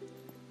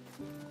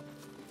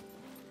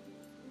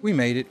 We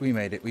made it, we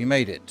made it, we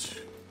made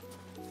it.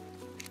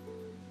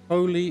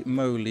 Holy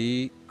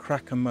moly,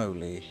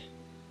 crack-a-moly.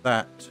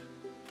 That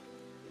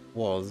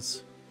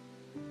was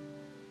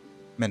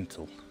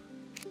mental.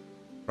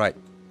 Right.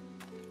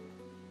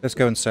 Let's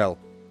go and sell.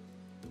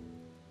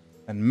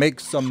 And make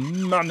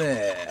some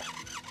money.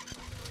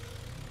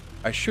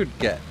 I should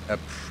get a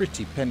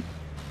pretty penny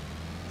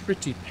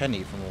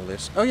from all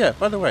this. Oh yeah,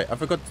 by the way, I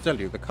forgot to tell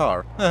you, the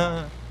car.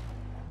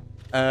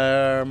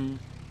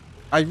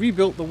 I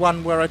rebuilt the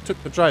one where I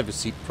took the driver's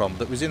seat from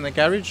that was in the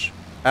garage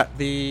at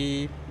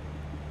the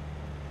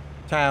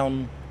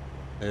town.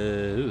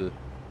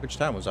 Which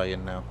town was I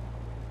in now?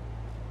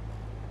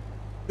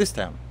 This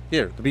town.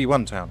 Here, the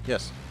B1 town,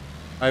 yes.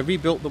 I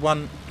rebuilt the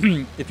one,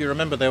 if you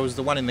remember, there was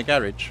the one in the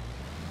garage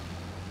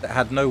that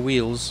had no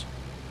wheels,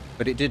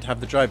 but it did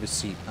have the driver's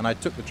seat. And I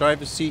took the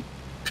driver's seat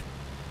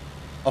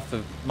off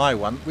of my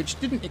one, which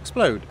didn't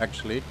explode,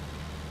 actually.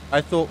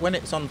 I thought when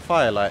it's on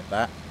fire like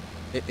that,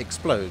 it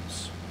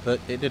explodes. But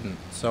it didn't.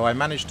 So I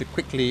managed to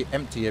quickly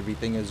empty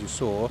everything, as you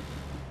saw.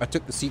 I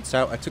took the seats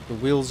out. I took the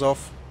wheels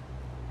off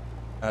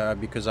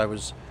because I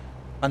was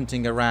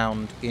hunting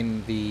around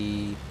in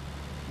the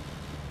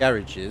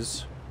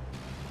garages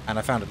and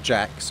I found a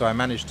jack. So I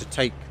managed to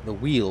take the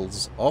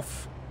wheels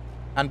off.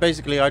 And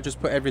basically I just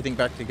put everything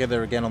back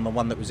together again on the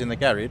one that was in the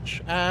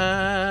garage.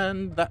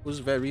 And that was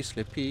very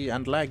slippy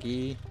and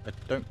laggy. I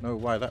don't know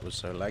why that was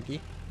so laggy.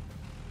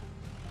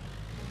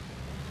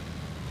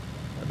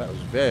 But that was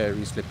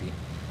very slippy.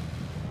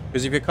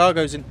 Because if your car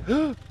goes in...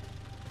 Uh-oh.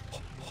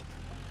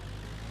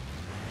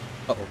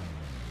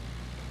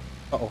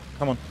 Uh-oh.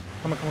 Come on.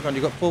 Come on, come on, come on.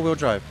 You've got four-wheel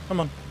drive. Come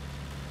on.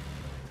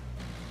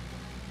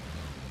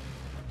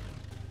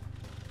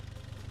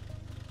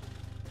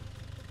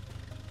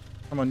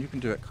 Come on, you can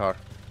do it, car.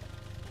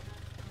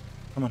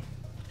 Come on.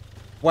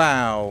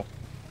 Wow.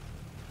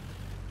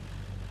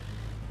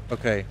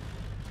 Okay.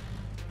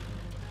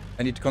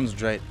 I need to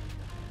concentrate.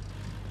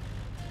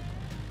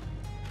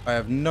 I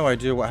have no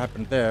idea what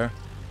happened there.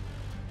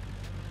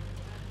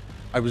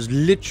 I was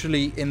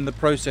literally in the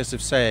process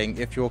of saying,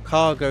 if your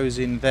car goes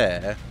in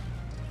there,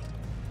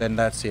 then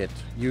that's it.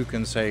 You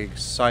can say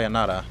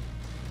sayonara.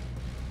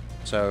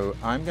 So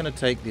I'm going to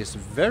take this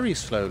very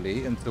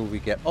slowly until we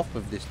get off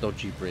of this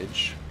dodgy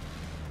bridge.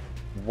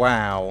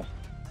 Wow.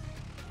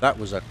 That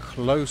was a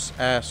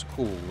close-ass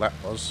call, that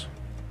was.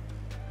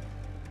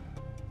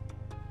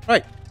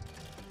 Right.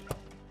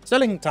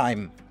 Selling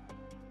time.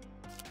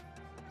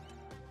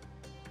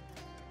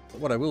 But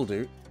what I will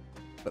do,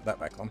 put that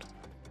back on.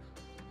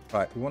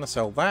 Right, we want to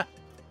sell that.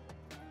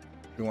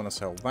 We want to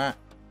sell that.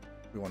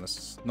 We want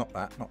to... Not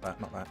that, not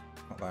that, not that,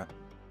 not that.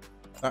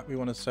 That we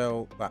want to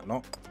sell, that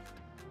not.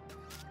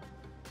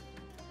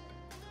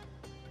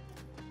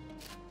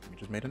 We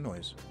just made a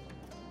noise.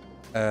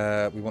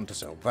 We want to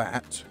sell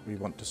that. We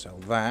want to sell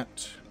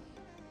that.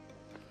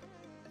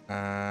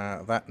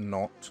 That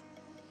not.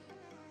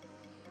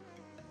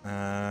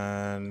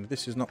 And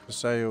this is not for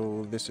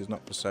sale. This is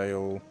not for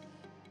sale.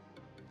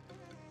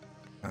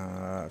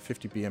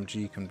 50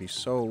 BMG can be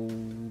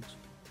sold.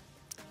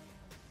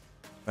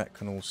 That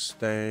can all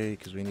stay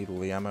because we need all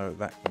the ammo.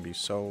 That can be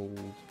sold.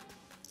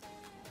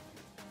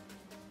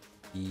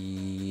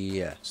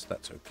 Yes,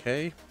 that's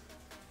okay.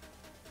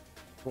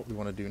 What we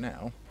want to do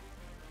now,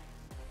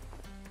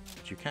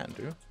 which you can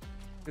do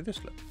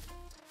this look.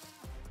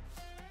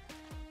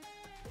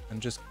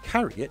 And just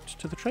carry it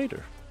to the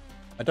trader.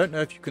 I don't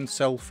know if you can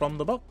sell from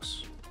the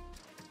box.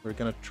 We're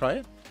going to try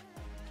it.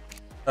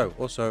 Oh,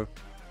 also...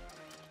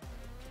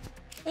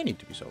 they need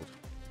to be sold.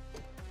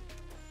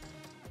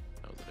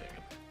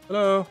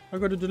 Hello, I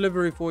got a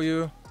delivery for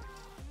you.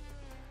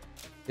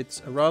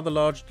 It's a rather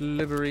large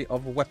delivery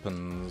of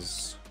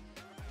weapons.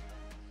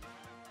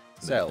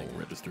 Sell.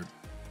 Registered.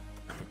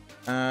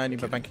 I need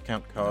my bank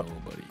account card.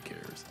 Nobody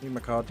cares. Need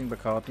my card, need my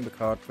card, need my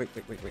card. Wait.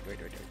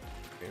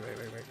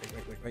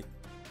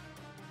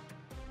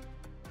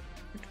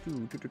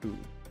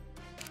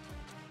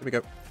 Here we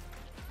go.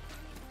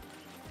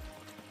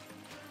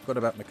 Forgot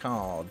about my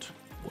card.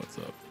 What's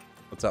up?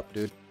 What's up,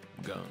 dude?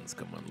 Guns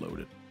come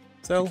unloaded.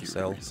 Sell, Security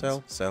sell, reasons.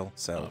 sell, sell,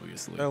 sell.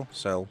 Obviously. Sell,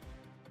 sell.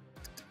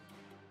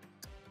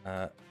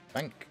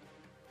 Bank.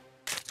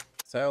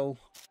 Sell.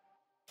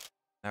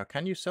 Now,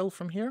 can you sell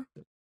from here?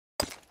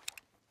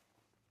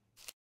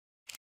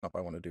 What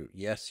I want to do.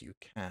 Yes, you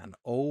can.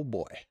 Oh,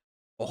 boy.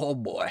 Oh,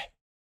 boy.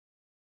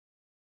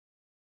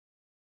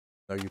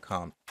 No, you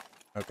can't.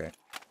 Okay.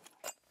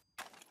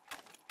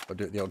 I'll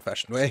do it the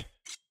old-fashioned way.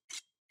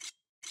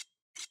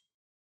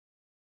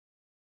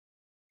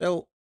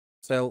 Sell,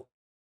 sell,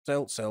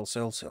 sell, sell,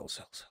 sell, sell, sell,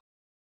 sell.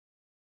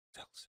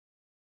 Sell.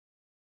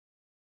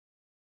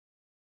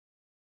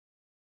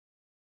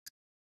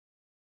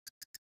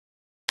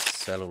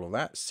 Sell all of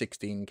that.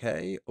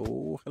 16k.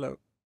 Oh, hello.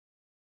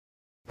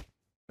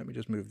 Let me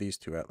just move these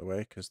two out of the way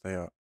because they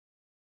are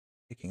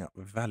taking up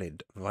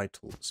valid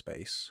vital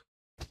space.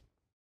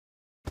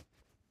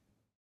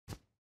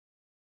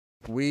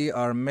 We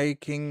are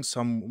making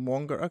some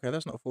wonger. Okay,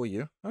 that's not for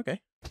you.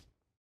 Okay.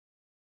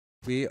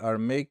 We are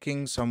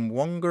making some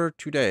wonger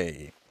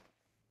today.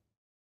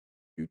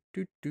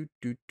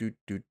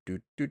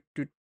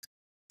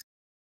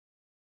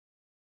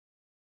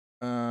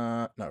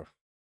 No.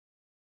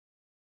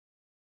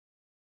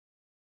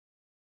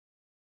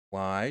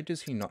 Why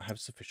does he not have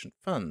sufficient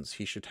funds?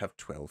 He should have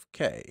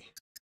 12k.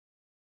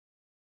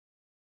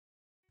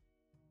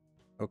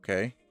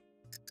 Okay.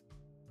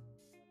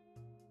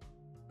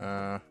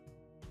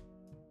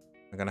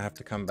 I'm gonna have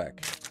to come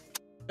back.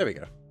 There we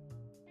go.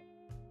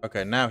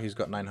 Okay, now he's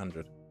got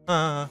 900.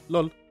 Ah,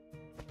 lol.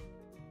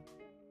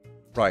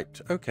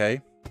 Right,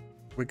 okay.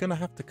 We're gonna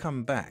have to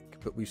come back,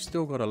 but we've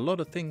still got a lot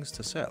of things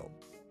to sell.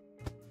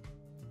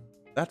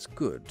 That's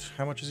good.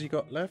 How much has he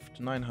got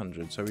left?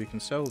 900, so we can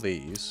sell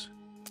these.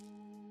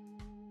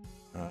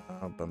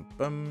 Bum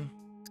bum.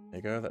 There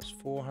you go, that's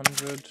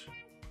 400.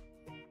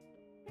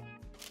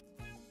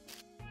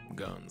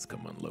 Guns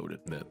come unloaded.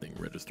 That thing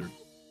registered.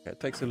 Okay, it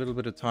takes a little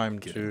bit of time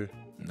to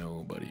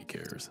Nobody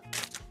cares.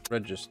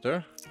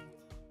 register.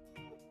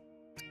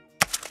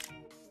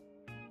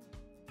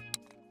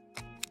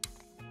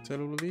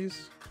 Sell all of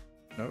these?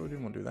 No, we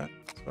didn't want to do that.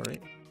 Sorry.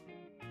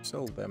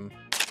 Sell them.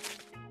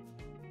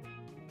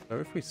 So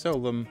if we sell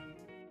them...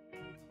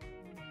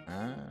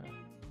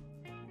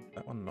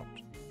 that one not.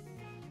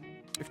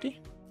 50?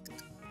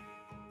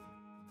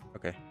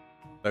 Okay.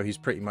 So he's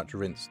pretty much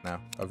rinsed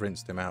now. I've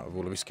rinsed him out of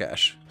all of his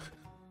cash.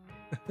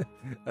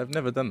 I've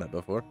never done that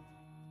before.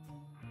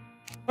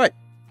 Right.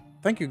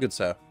 Thank you, good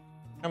sir.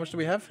 How much do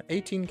we have?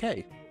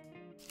 18k.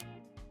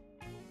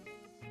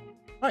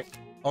 Right.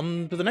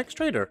 On to the next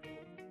trader.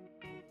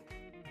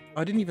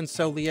 I didn't even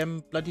sell the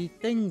bloody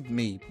thing,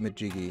 me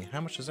majiggy.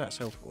 How much does that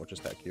sell for?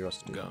 Just out of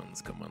curiosity.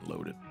 Guns come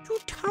unloaded.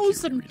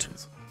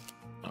 2,000!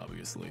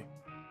 Obviously.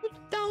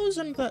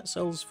 2,000 that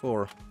sells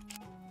for.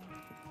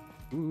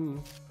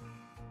 Ooh.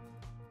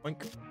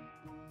 Boink.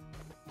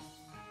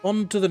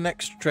 On to the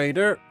next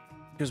trader,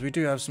 because we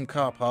do have some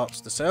car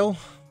parts to sell.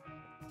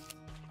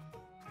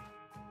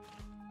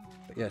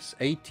 But yes,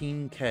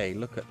 18k,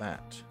 look at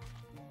that.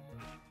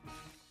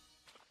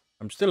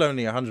 I'm still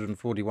only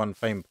 141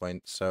 fame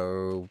points,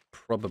 so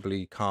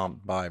probably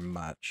can't buy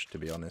much, to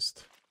be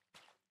honest.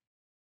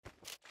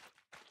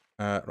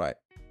 Right.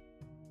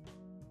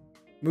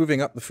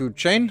 Moving up the food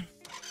chain.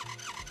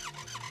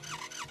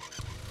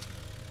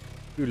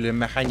 Le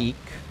mécanique.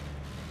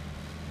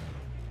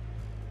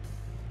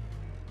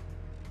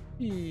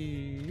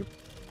 Yep.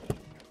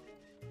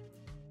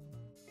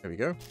 There we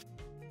go.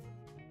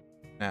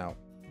 Now,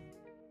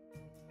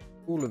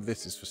 all of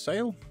this is for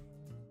sale.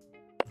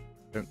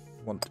 Don't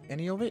want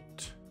any of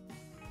it.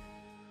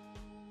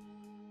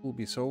 Will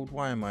be sold.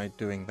 Why am I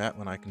doing that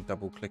when I can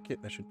double click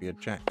it? There should be a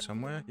jack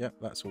somewhere. Yep,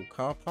 that's all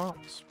car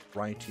parts.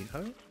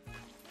 Righty-ho.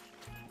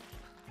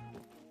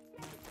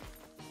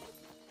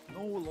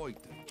 No loiter.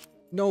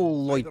 No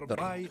loiter. Either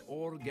buy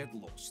or get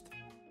lost.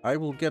 I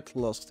will get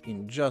lost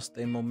in just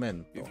a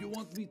momento. If you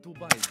want me to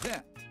buy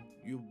that,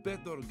 you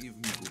better give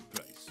me good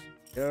price.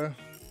 Yeah.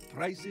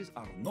 Prices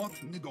are not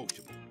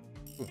negotiable.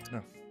 Oh,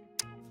 no.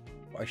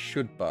 What I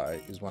should buy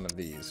is one of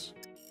these.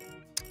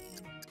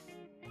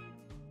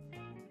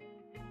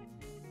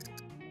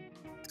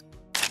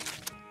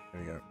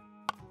 There we go.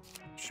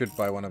 Should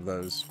buy one of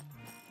those.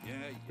 Yeah.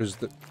 Because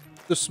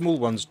the small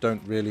ones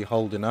don't really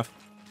hold enough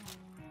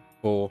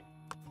for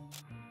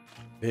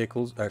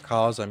vehicles,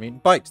 cars, I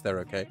mean. Bikes, they're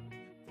okay.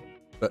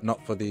 But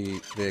not for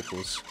the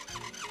vehicles.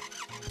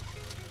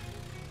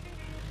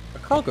 A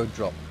cargo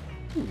drop.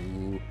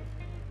 Ooh.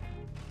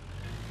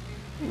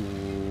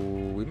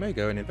 Ooh, we may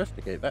go and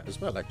investigate that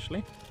as well,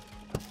 actually.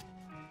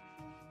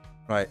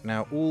 Right,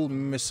 now all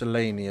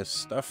miscellaneous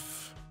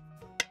stuff,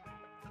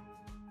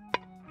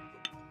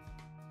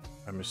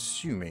 I'm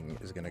assuming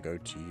is going to go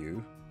to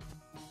you.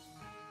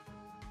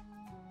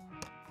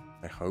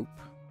 I hope.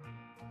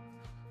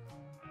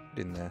 Put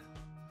in there.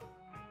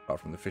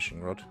 Apart from the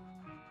fishing rod.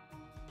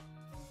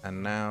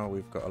 And now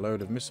we've got a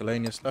load of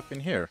miscellaneous stuff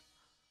in here.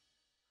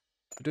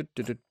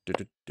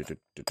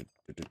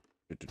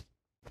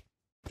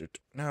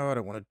 No, I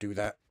don't want to do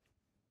that.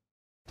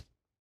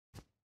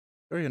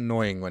 Very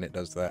annoying when it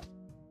does that.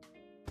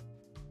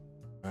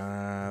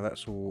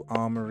 That's all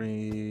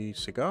armory,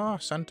 cigar,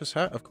 Santa's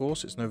hat, of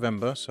course. It's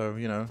November, so,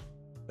 you know,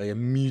 they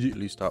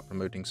immediately start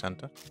promoting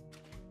Santa.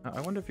 I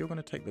wonder if you're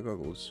going to take the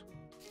goggles.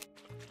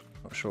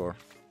 Not sure.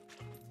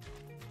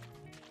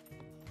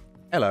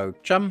 Hello,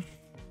 chum.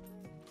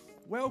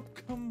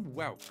 Welcome,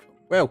 welcome.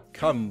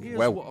 Welcome, Here's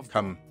what I've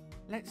welcome.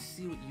 got. Let's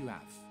see what you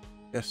have.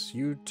 Yes,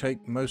 you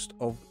take most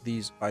of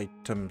these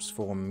items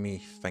for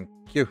me. Thank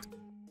you.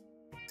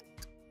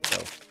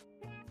 So.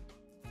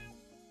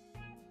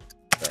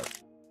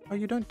 Oh,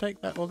 you don't take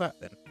that or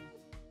that then?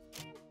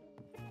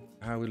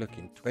 How are we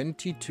looking?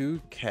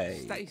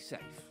 22k. Stay safe.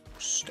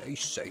 Stay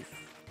safe.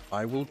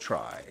 I will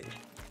try.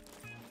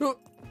 Oh.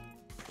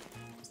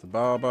 It's the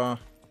barber.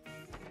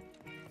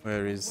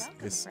 Where is Welcome,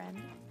 this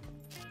friend.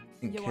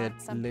 pink You haired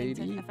want something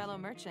lady? to a fellow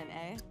merchant,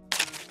 eh?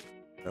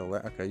 Oh,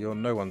 okay, you're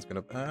no one's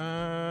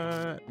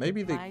gonna.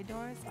 Maybe the. My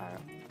doors are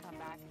come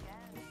back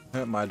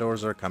again. My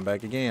doors are come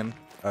back again.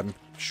 I'm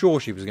sure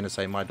she was gonna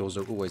say my doors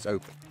are always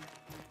open.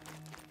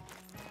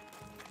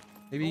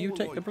 Maybe you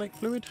take the Blake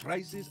fluid?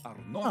 Prices are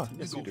not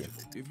yes, you do.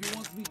 negotiable. If you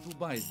want me to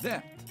buy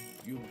that,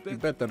 you You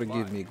better better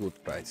give me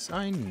good price.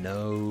 I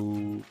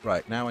know.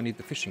 Right, now I need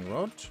the fishing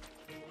rod.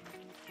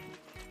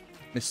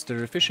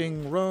 Mr.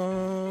 Fishing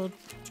Rod.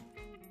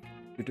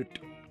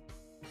 Do-do-do.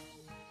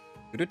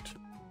 Do-do-do.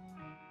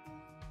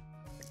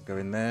 I can go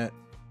in there.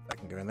 I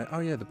can go in there. Oh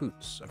yeah, the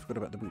boots. I forgot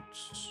about the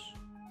boots.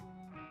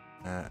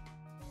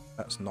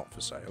 That's not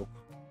for sale.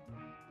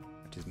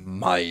 That is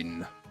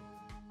mine.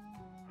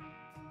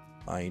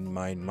 Mine,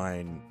 mine,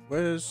 mine.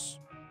 Where's...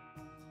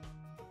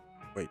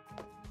 Wait.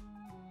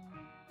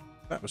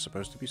 That was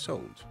supposed to be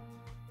sold.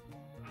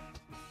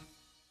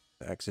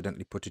 I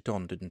accidentally put it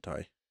on, didn't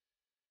I?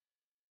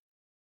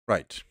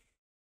 Right.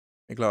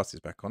 My glasses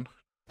back on.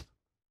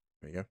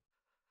 There we go.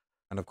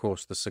 And of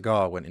course the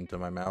cigar went into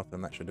my mouth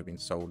and that should have been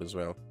sold as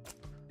well.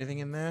 Anything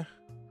in there?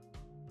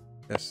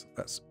 Yes,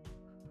 that's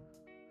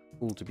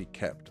all to be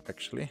kept,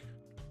 actually.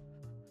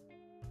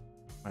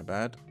 My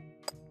bad.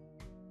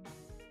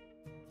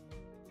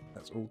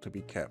 That's all to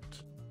be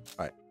kept.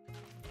 Right.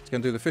 Let's go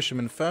and do the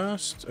fisherman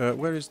first.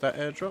 Where is that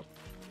airdrop?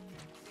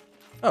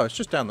 Oh, it's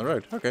just down the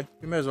road. Okay.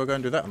 We may as well go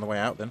and do that on the way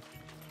out then.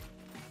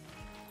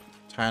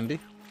 It's handy.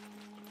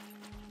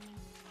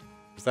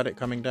 Is that it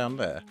coming down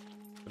there?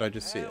 Did I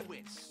just see it?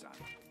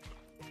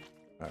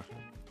 Oh.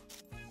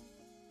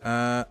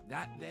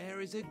 That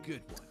there is a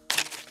good one.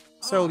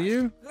 Sell Alright,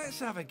 you? Let's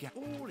have a gander.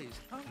 All is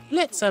hunky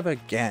Let's have a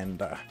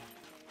gander.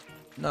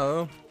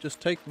 No, just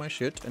take my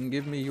shit and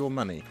give me your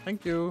money.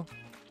 Thank you.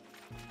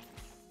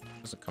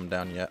 Doesn't come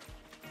down yet.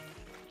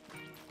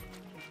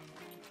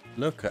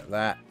 Look at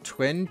that.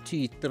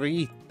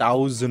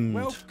 23,000.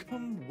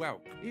 Welcome,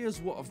 welcome. Here's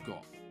what I've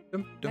got.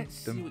 Let's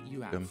see what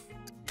you have.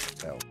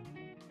 Sell.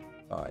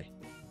 Buy.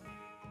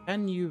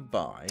 Can you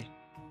buy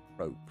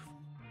rope,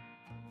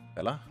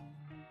 fella?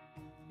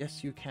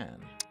 Yes, you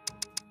can.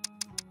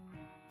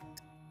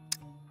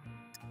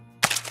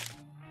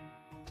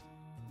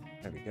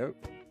 There we go.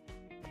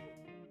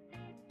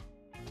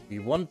 We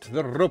want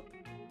the rope.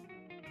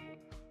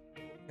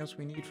 What else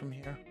we need from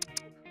here?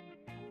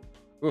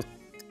 Oh.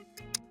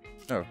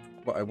 No,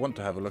 what I want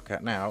to have a look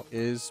at now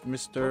is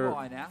Mr.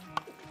 Bye now.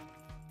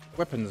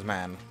 Weapons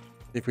Man.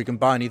 If we can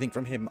buy anything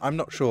from him. I'm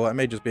not sure. I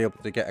may just be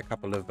able to get a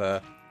couple of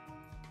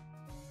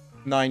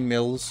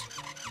 9mm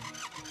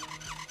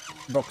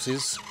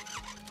boxes.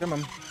 Come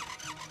on.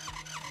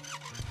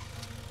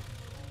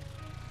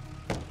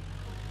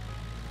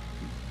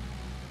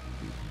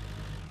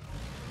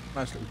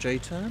 Nice little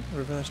J-turn.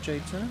 Reverse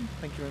J-turn.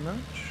 Thank you very much.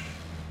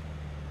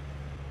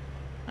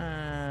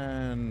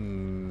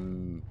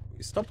 And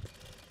we stop.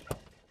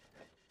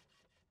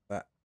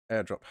 That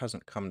airdrop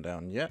hasn't come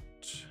down yet.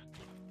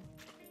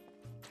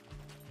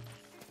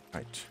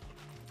 Right.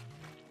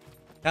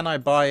 Can I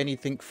buy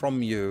anything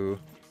from you?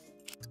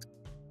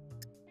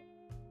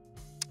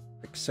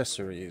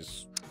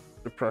 Accessories.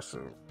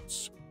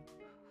 Suppressors.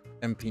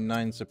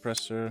 MP9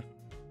 suppressor.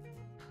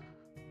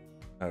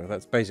 Oh,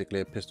 that's basically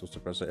a pistol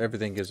suppressor.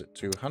 Everything is at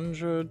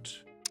 200.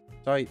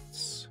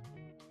 Sights.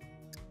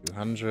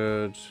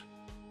 200.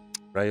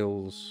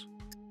 Rails.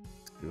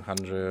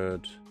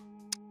 200.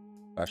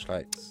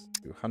 Flashlights.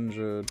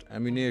 200.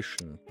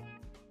 Ammunition.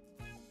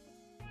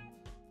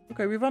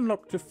 Okay, we've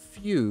unlocked a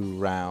few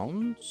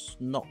rounds.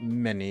 Not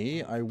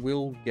many. I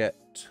will get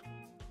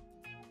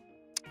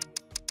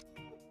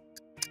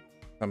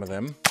some of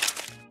them.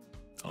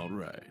 All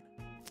right,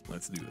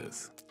 let's do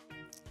this.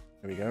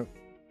 There we go.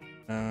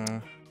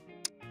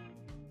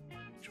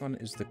 Which one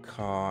is the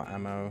car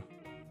ammo?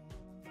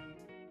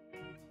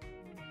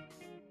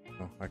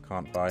 Oh, I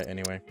can't buy it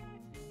anyway.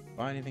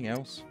 Buy anything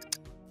else?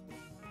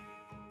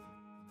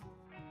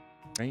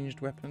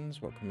 Ranged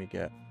weapons? What can we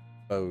get?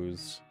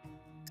 Bows.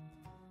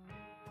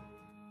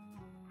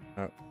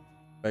 No.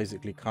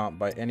 Basically can't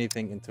buy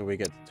anything until we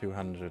get to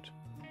 200.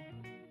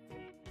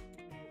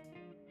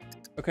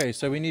 Okay,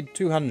 so we need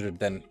 200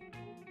 then.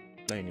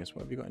 Miscellaneous.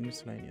 What have you got in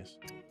miscellaneous?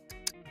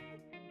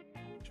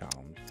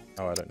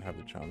 Oh, I don't have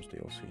the charms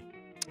DLC.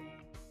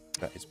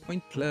 That is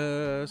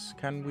pointless.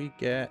 Can we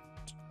get...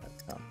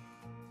 No.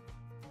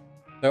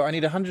 So I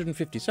need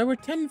 150. So we're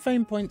 10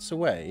 fame points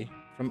away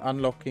from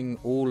unlocking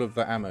all of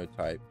the ammo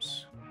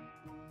types.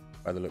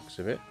 By the looks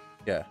of it.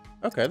 Yeah.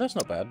 Okay, that's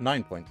not bad.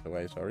 9 points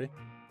away, sorry.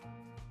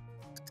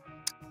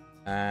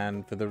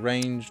 And for the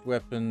ranged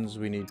weapons,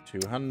 we need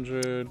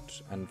 200.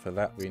 And for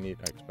that, we need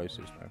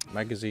explosives. No.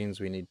 Magazines,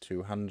 we need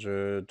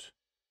 200.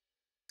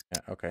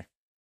 Yeah, okay.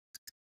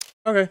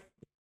 Okay.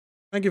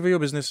 Thank you for your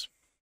business.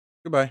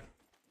 Goodbye.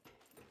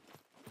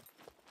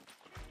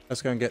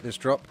 Let's go and get this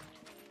drop.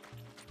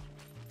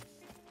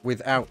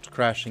 Without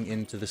crashing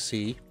into the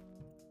sea.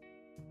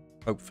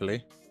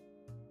 Hopefully.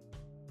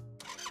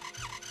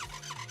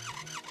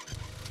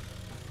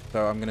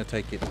 So I'm going to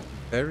take it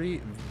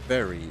very,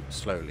 very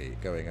slowly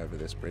going over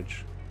this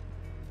bridge.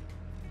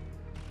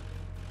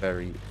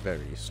 Very,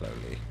 very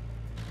slowly.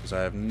 Because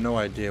I have no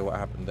idea what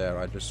happened there.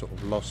 I just sort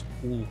of lost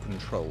all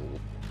control.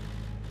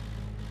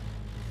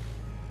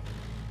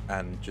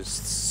 And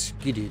just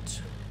skidded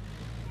to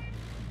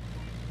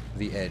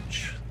the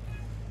edge.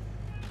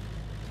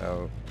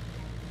 So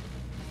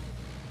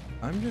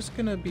I'm just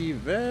going to be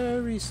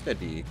very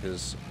steady.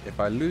 Because if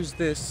I lose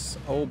this,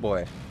 oh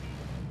boy.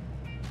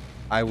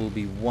 I will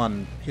be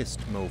one pissed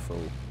mofo.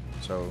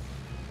 So...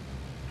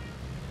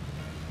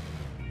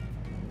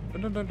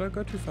 Don't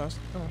go too fast.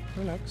 Come on,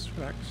 relax,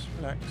 relax,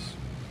 relax.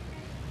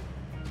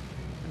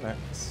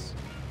 Relax.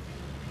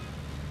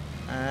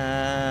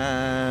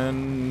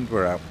 And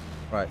we're out.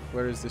 Right,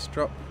 where is this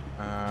drop?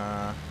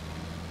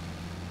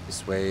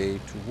 This way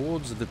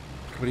towards the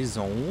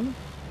prison.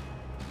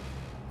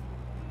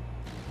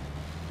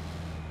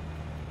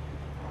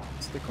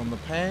 Stick on the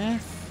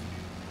path.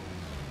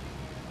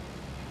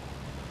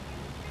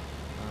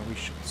 We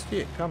should see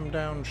it come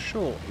down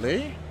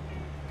shortly.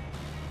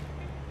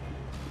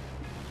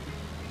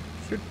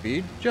 Should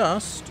be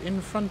just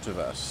in front of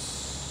us.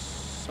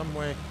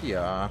 Somewhere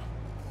here.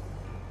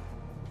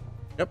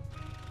 Yep.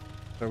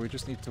 So we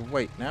just need to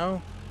wait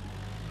now.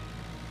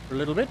 For a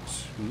little bit.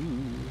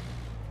 Ooh.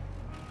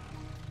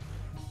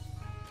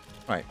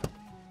 Right.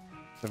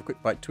 Let's have a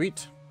quick bite to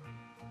eat.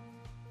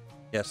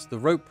 Yes, the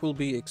rope will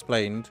be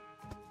explained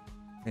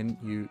when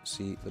you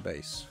see the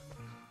base.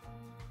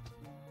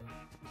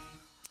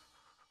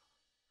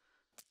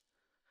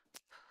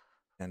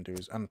 And do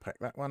is unpack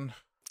that one.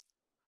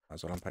 Might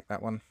as well unpack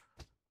that one.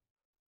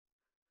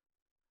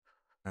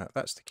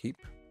 That's to keep.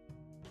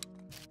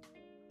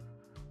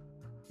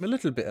 I'm a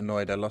little bit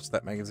annoyed I lost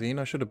that magazine.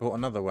 I should have bought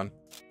another one.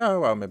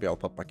 Oh, well, maybe I'll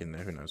pop back in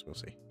there. Who knows? We'll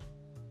see.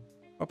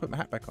 I'll put my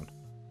hat back on.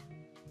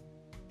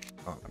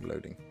 Oh, I'm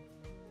loading.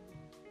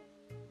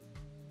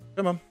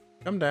 Come on.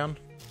 Come down.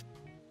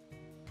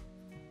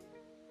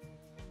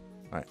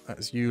 Right,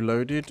 that's you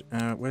loaded.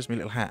 Where's my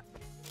little hat?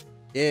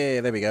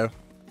 Yeah, there we go.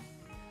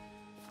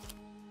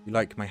 You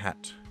like my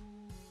hat.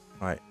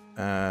 Right.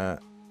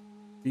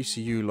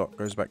 BCU lock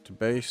goes back to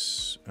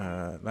base.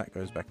 That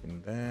goes back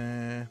in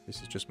there.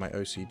 This is just my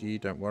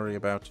OCD. Don't worry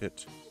about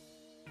it.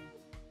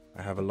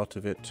 I have a lot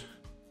of it.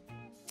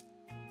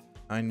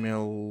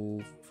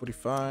 9mm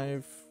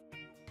 45.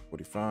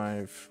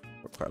 45.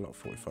 Got quite a lot of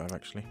 45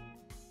 actually.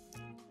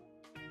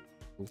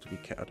 All to be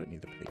kept. I don't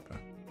need the paper.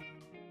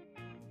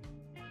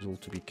 It's all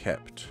to be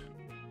kept.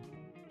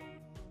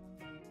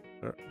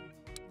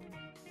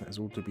 That is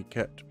all to be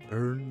kept.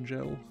 Burn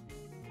gel.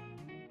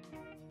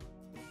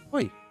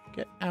 Oi!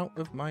 Get out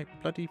of my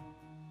bloody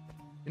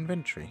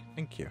inventory.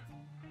 Thank you.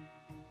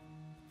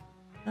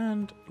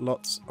 And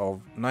lots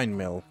of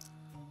 9mm. In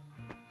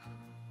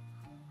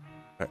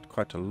fact,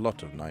 quite a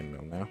lot of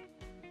 9mm now.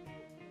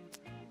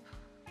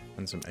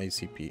 And some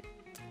ACP.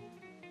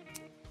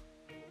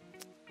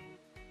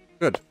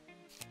 Good.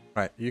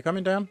 Right, are you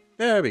coming down?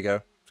 There we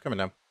go. It's coming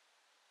down.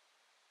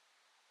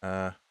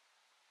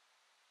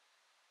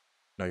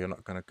 No, you're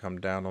not going to come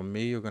down on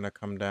me. You're going to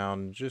come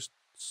down just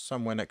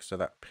somewhere next to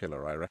that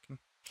pillar, I reckon.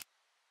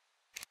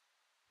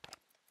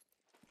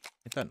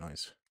 Hit that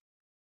noise.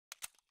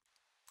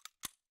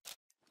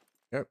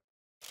 Yep.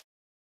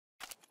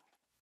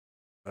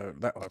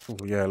 That, oh,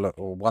 yeah, look,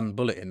 or one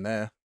bullet in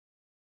there.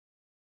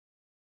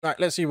 Right,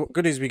 let's see what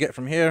goodies we get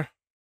from here.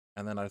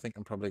 And then I think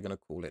I'm probably going to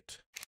call it.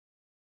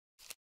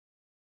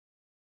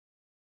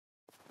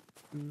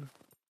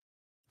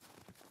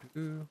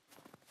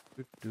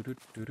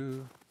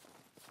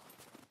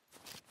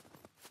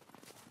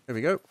 There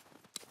we go.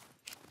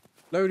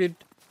 Loaded,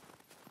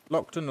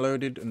 locked and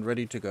loaded and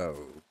ready to go.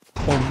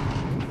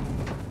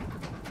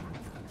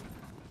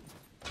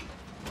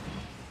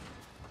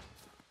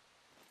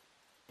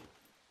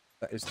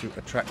 That is to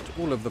attract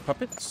all of the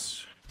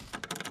puppets.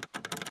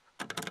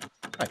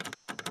 Right.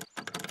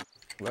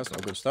 Well, that's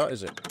not a good start,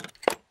 is it?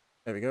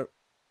 There we go.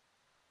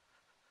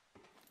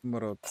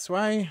 Numero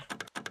 2.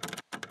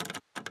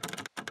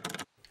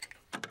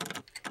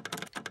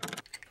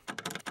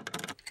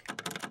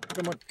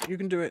 Come on, you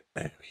can do it.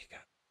 There we go.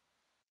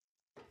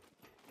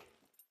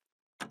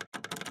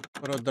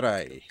 Numero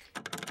 3.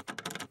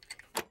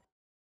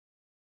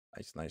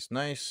 Nice, nice,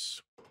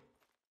 nice.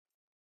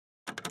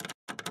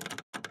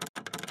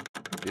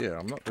 dear,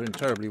 I'm not doing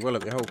terribly well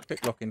at the whole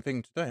picklocking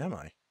thing today, am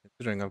I?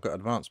 Considering I've got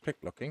advanced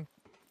picklocking.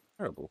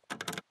 Terrible.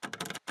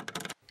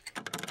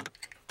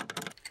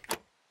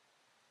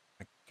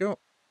 I go.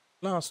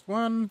 Last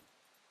one.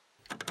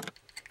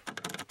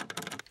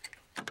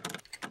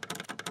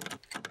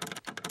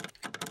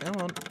 Come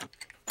on.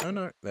 Oh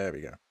no, there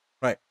we go.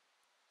 Right.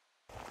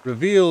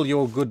 Reveal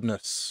your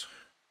goodness.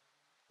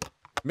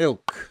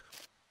 Milk.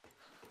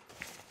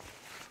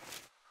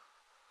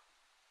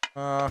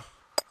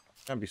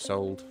 Can be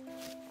sold.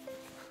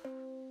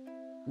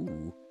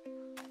 Ooh.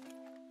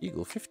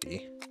 Eagle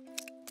 50.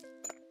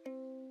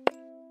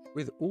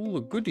 With all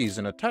the goodies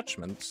and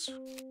attachments.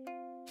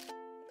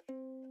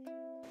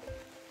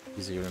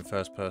 Easier in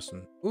first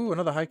person. Ooh,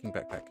 another hiking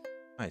backpack.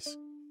 Nice.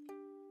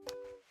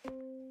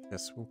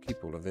 Yes, we'll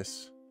keep all of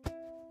this.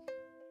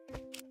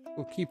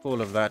 We'll keep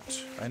all of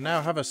that. I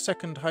now have a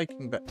second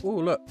hiking back.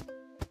 Ooh, look.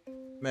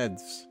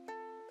 Meds.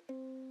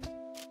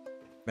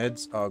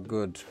 Meds are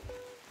good.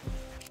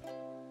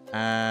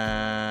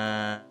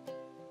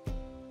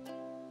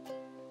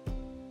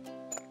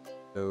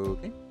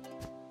 Okay.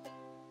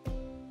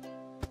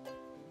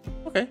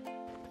 Okay.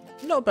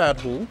 Not a bad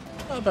haul.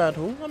 Not a bad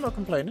haul. I'm not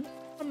complaining.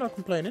 I'm not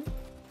complaining.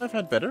 I've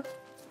had better.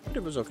 But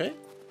it was okay.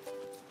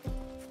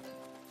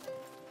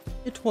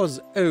 It was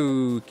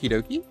okie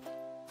dokie.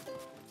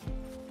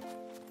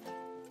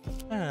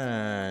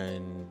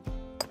 And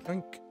I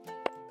think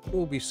it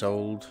will be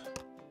sold.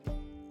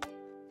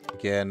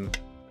 Again,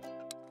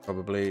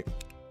 probably.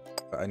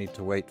 But I need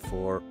to wait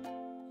for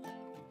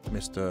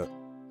Mr.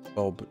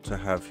 Bob to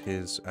have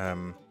his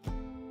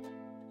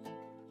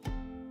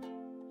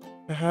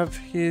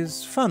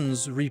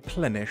funds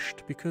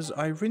replenished because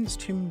I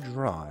rinsed him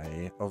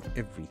dry of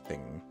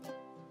everything.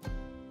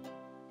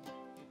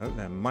 Oh,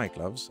 they're my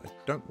gloves. I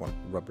don't want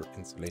rubber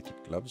insulated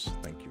gloves.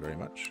 Thank you very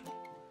much.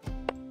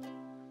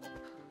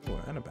 Oh,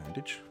 and a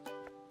bandage.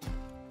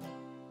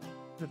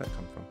 Where did that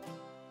come from?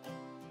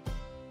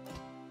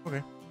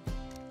 Okay.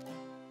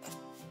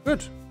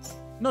 Good.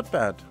 Not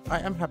bad. I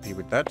am happy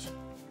with that.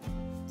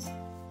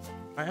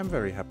 I am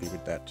very happy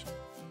with that.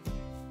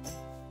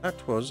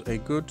 That was a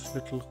good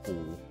little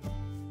haul.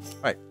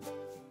 Right.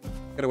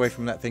 Get away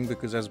from that thing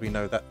because as we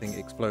know that thing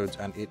explodes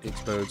and it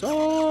explodes.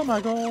 Oh my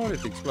god,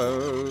 it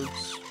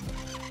explodes.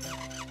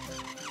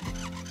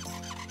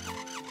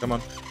 Come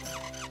on.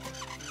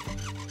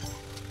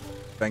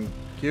 Thank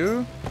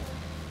you.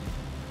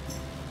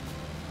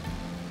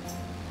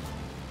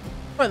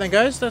 Right then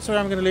guys, that's where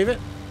I'm going to leave it.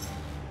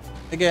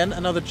 Again,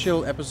 another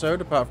chill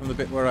episode, apart from the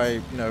bit where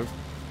I,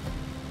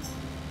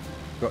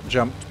 got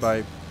jumped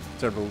by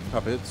several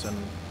puppets and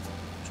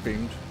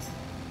screamed.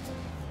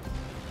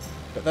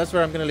 But that's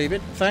where I'm going to leave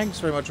it. Thanks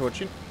very much for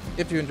watching.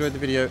 If you enjoyed the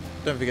video,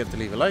 don't forget to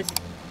leave a like.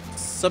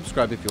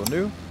 Subscribe if you're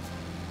new.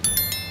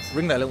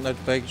 Ring that little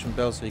notification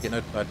bell so you get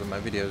notified when my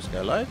videos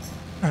go live.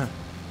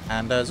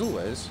 And as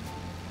always,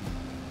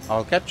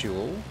 I'll catch you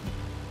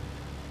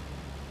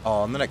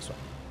all on the next one.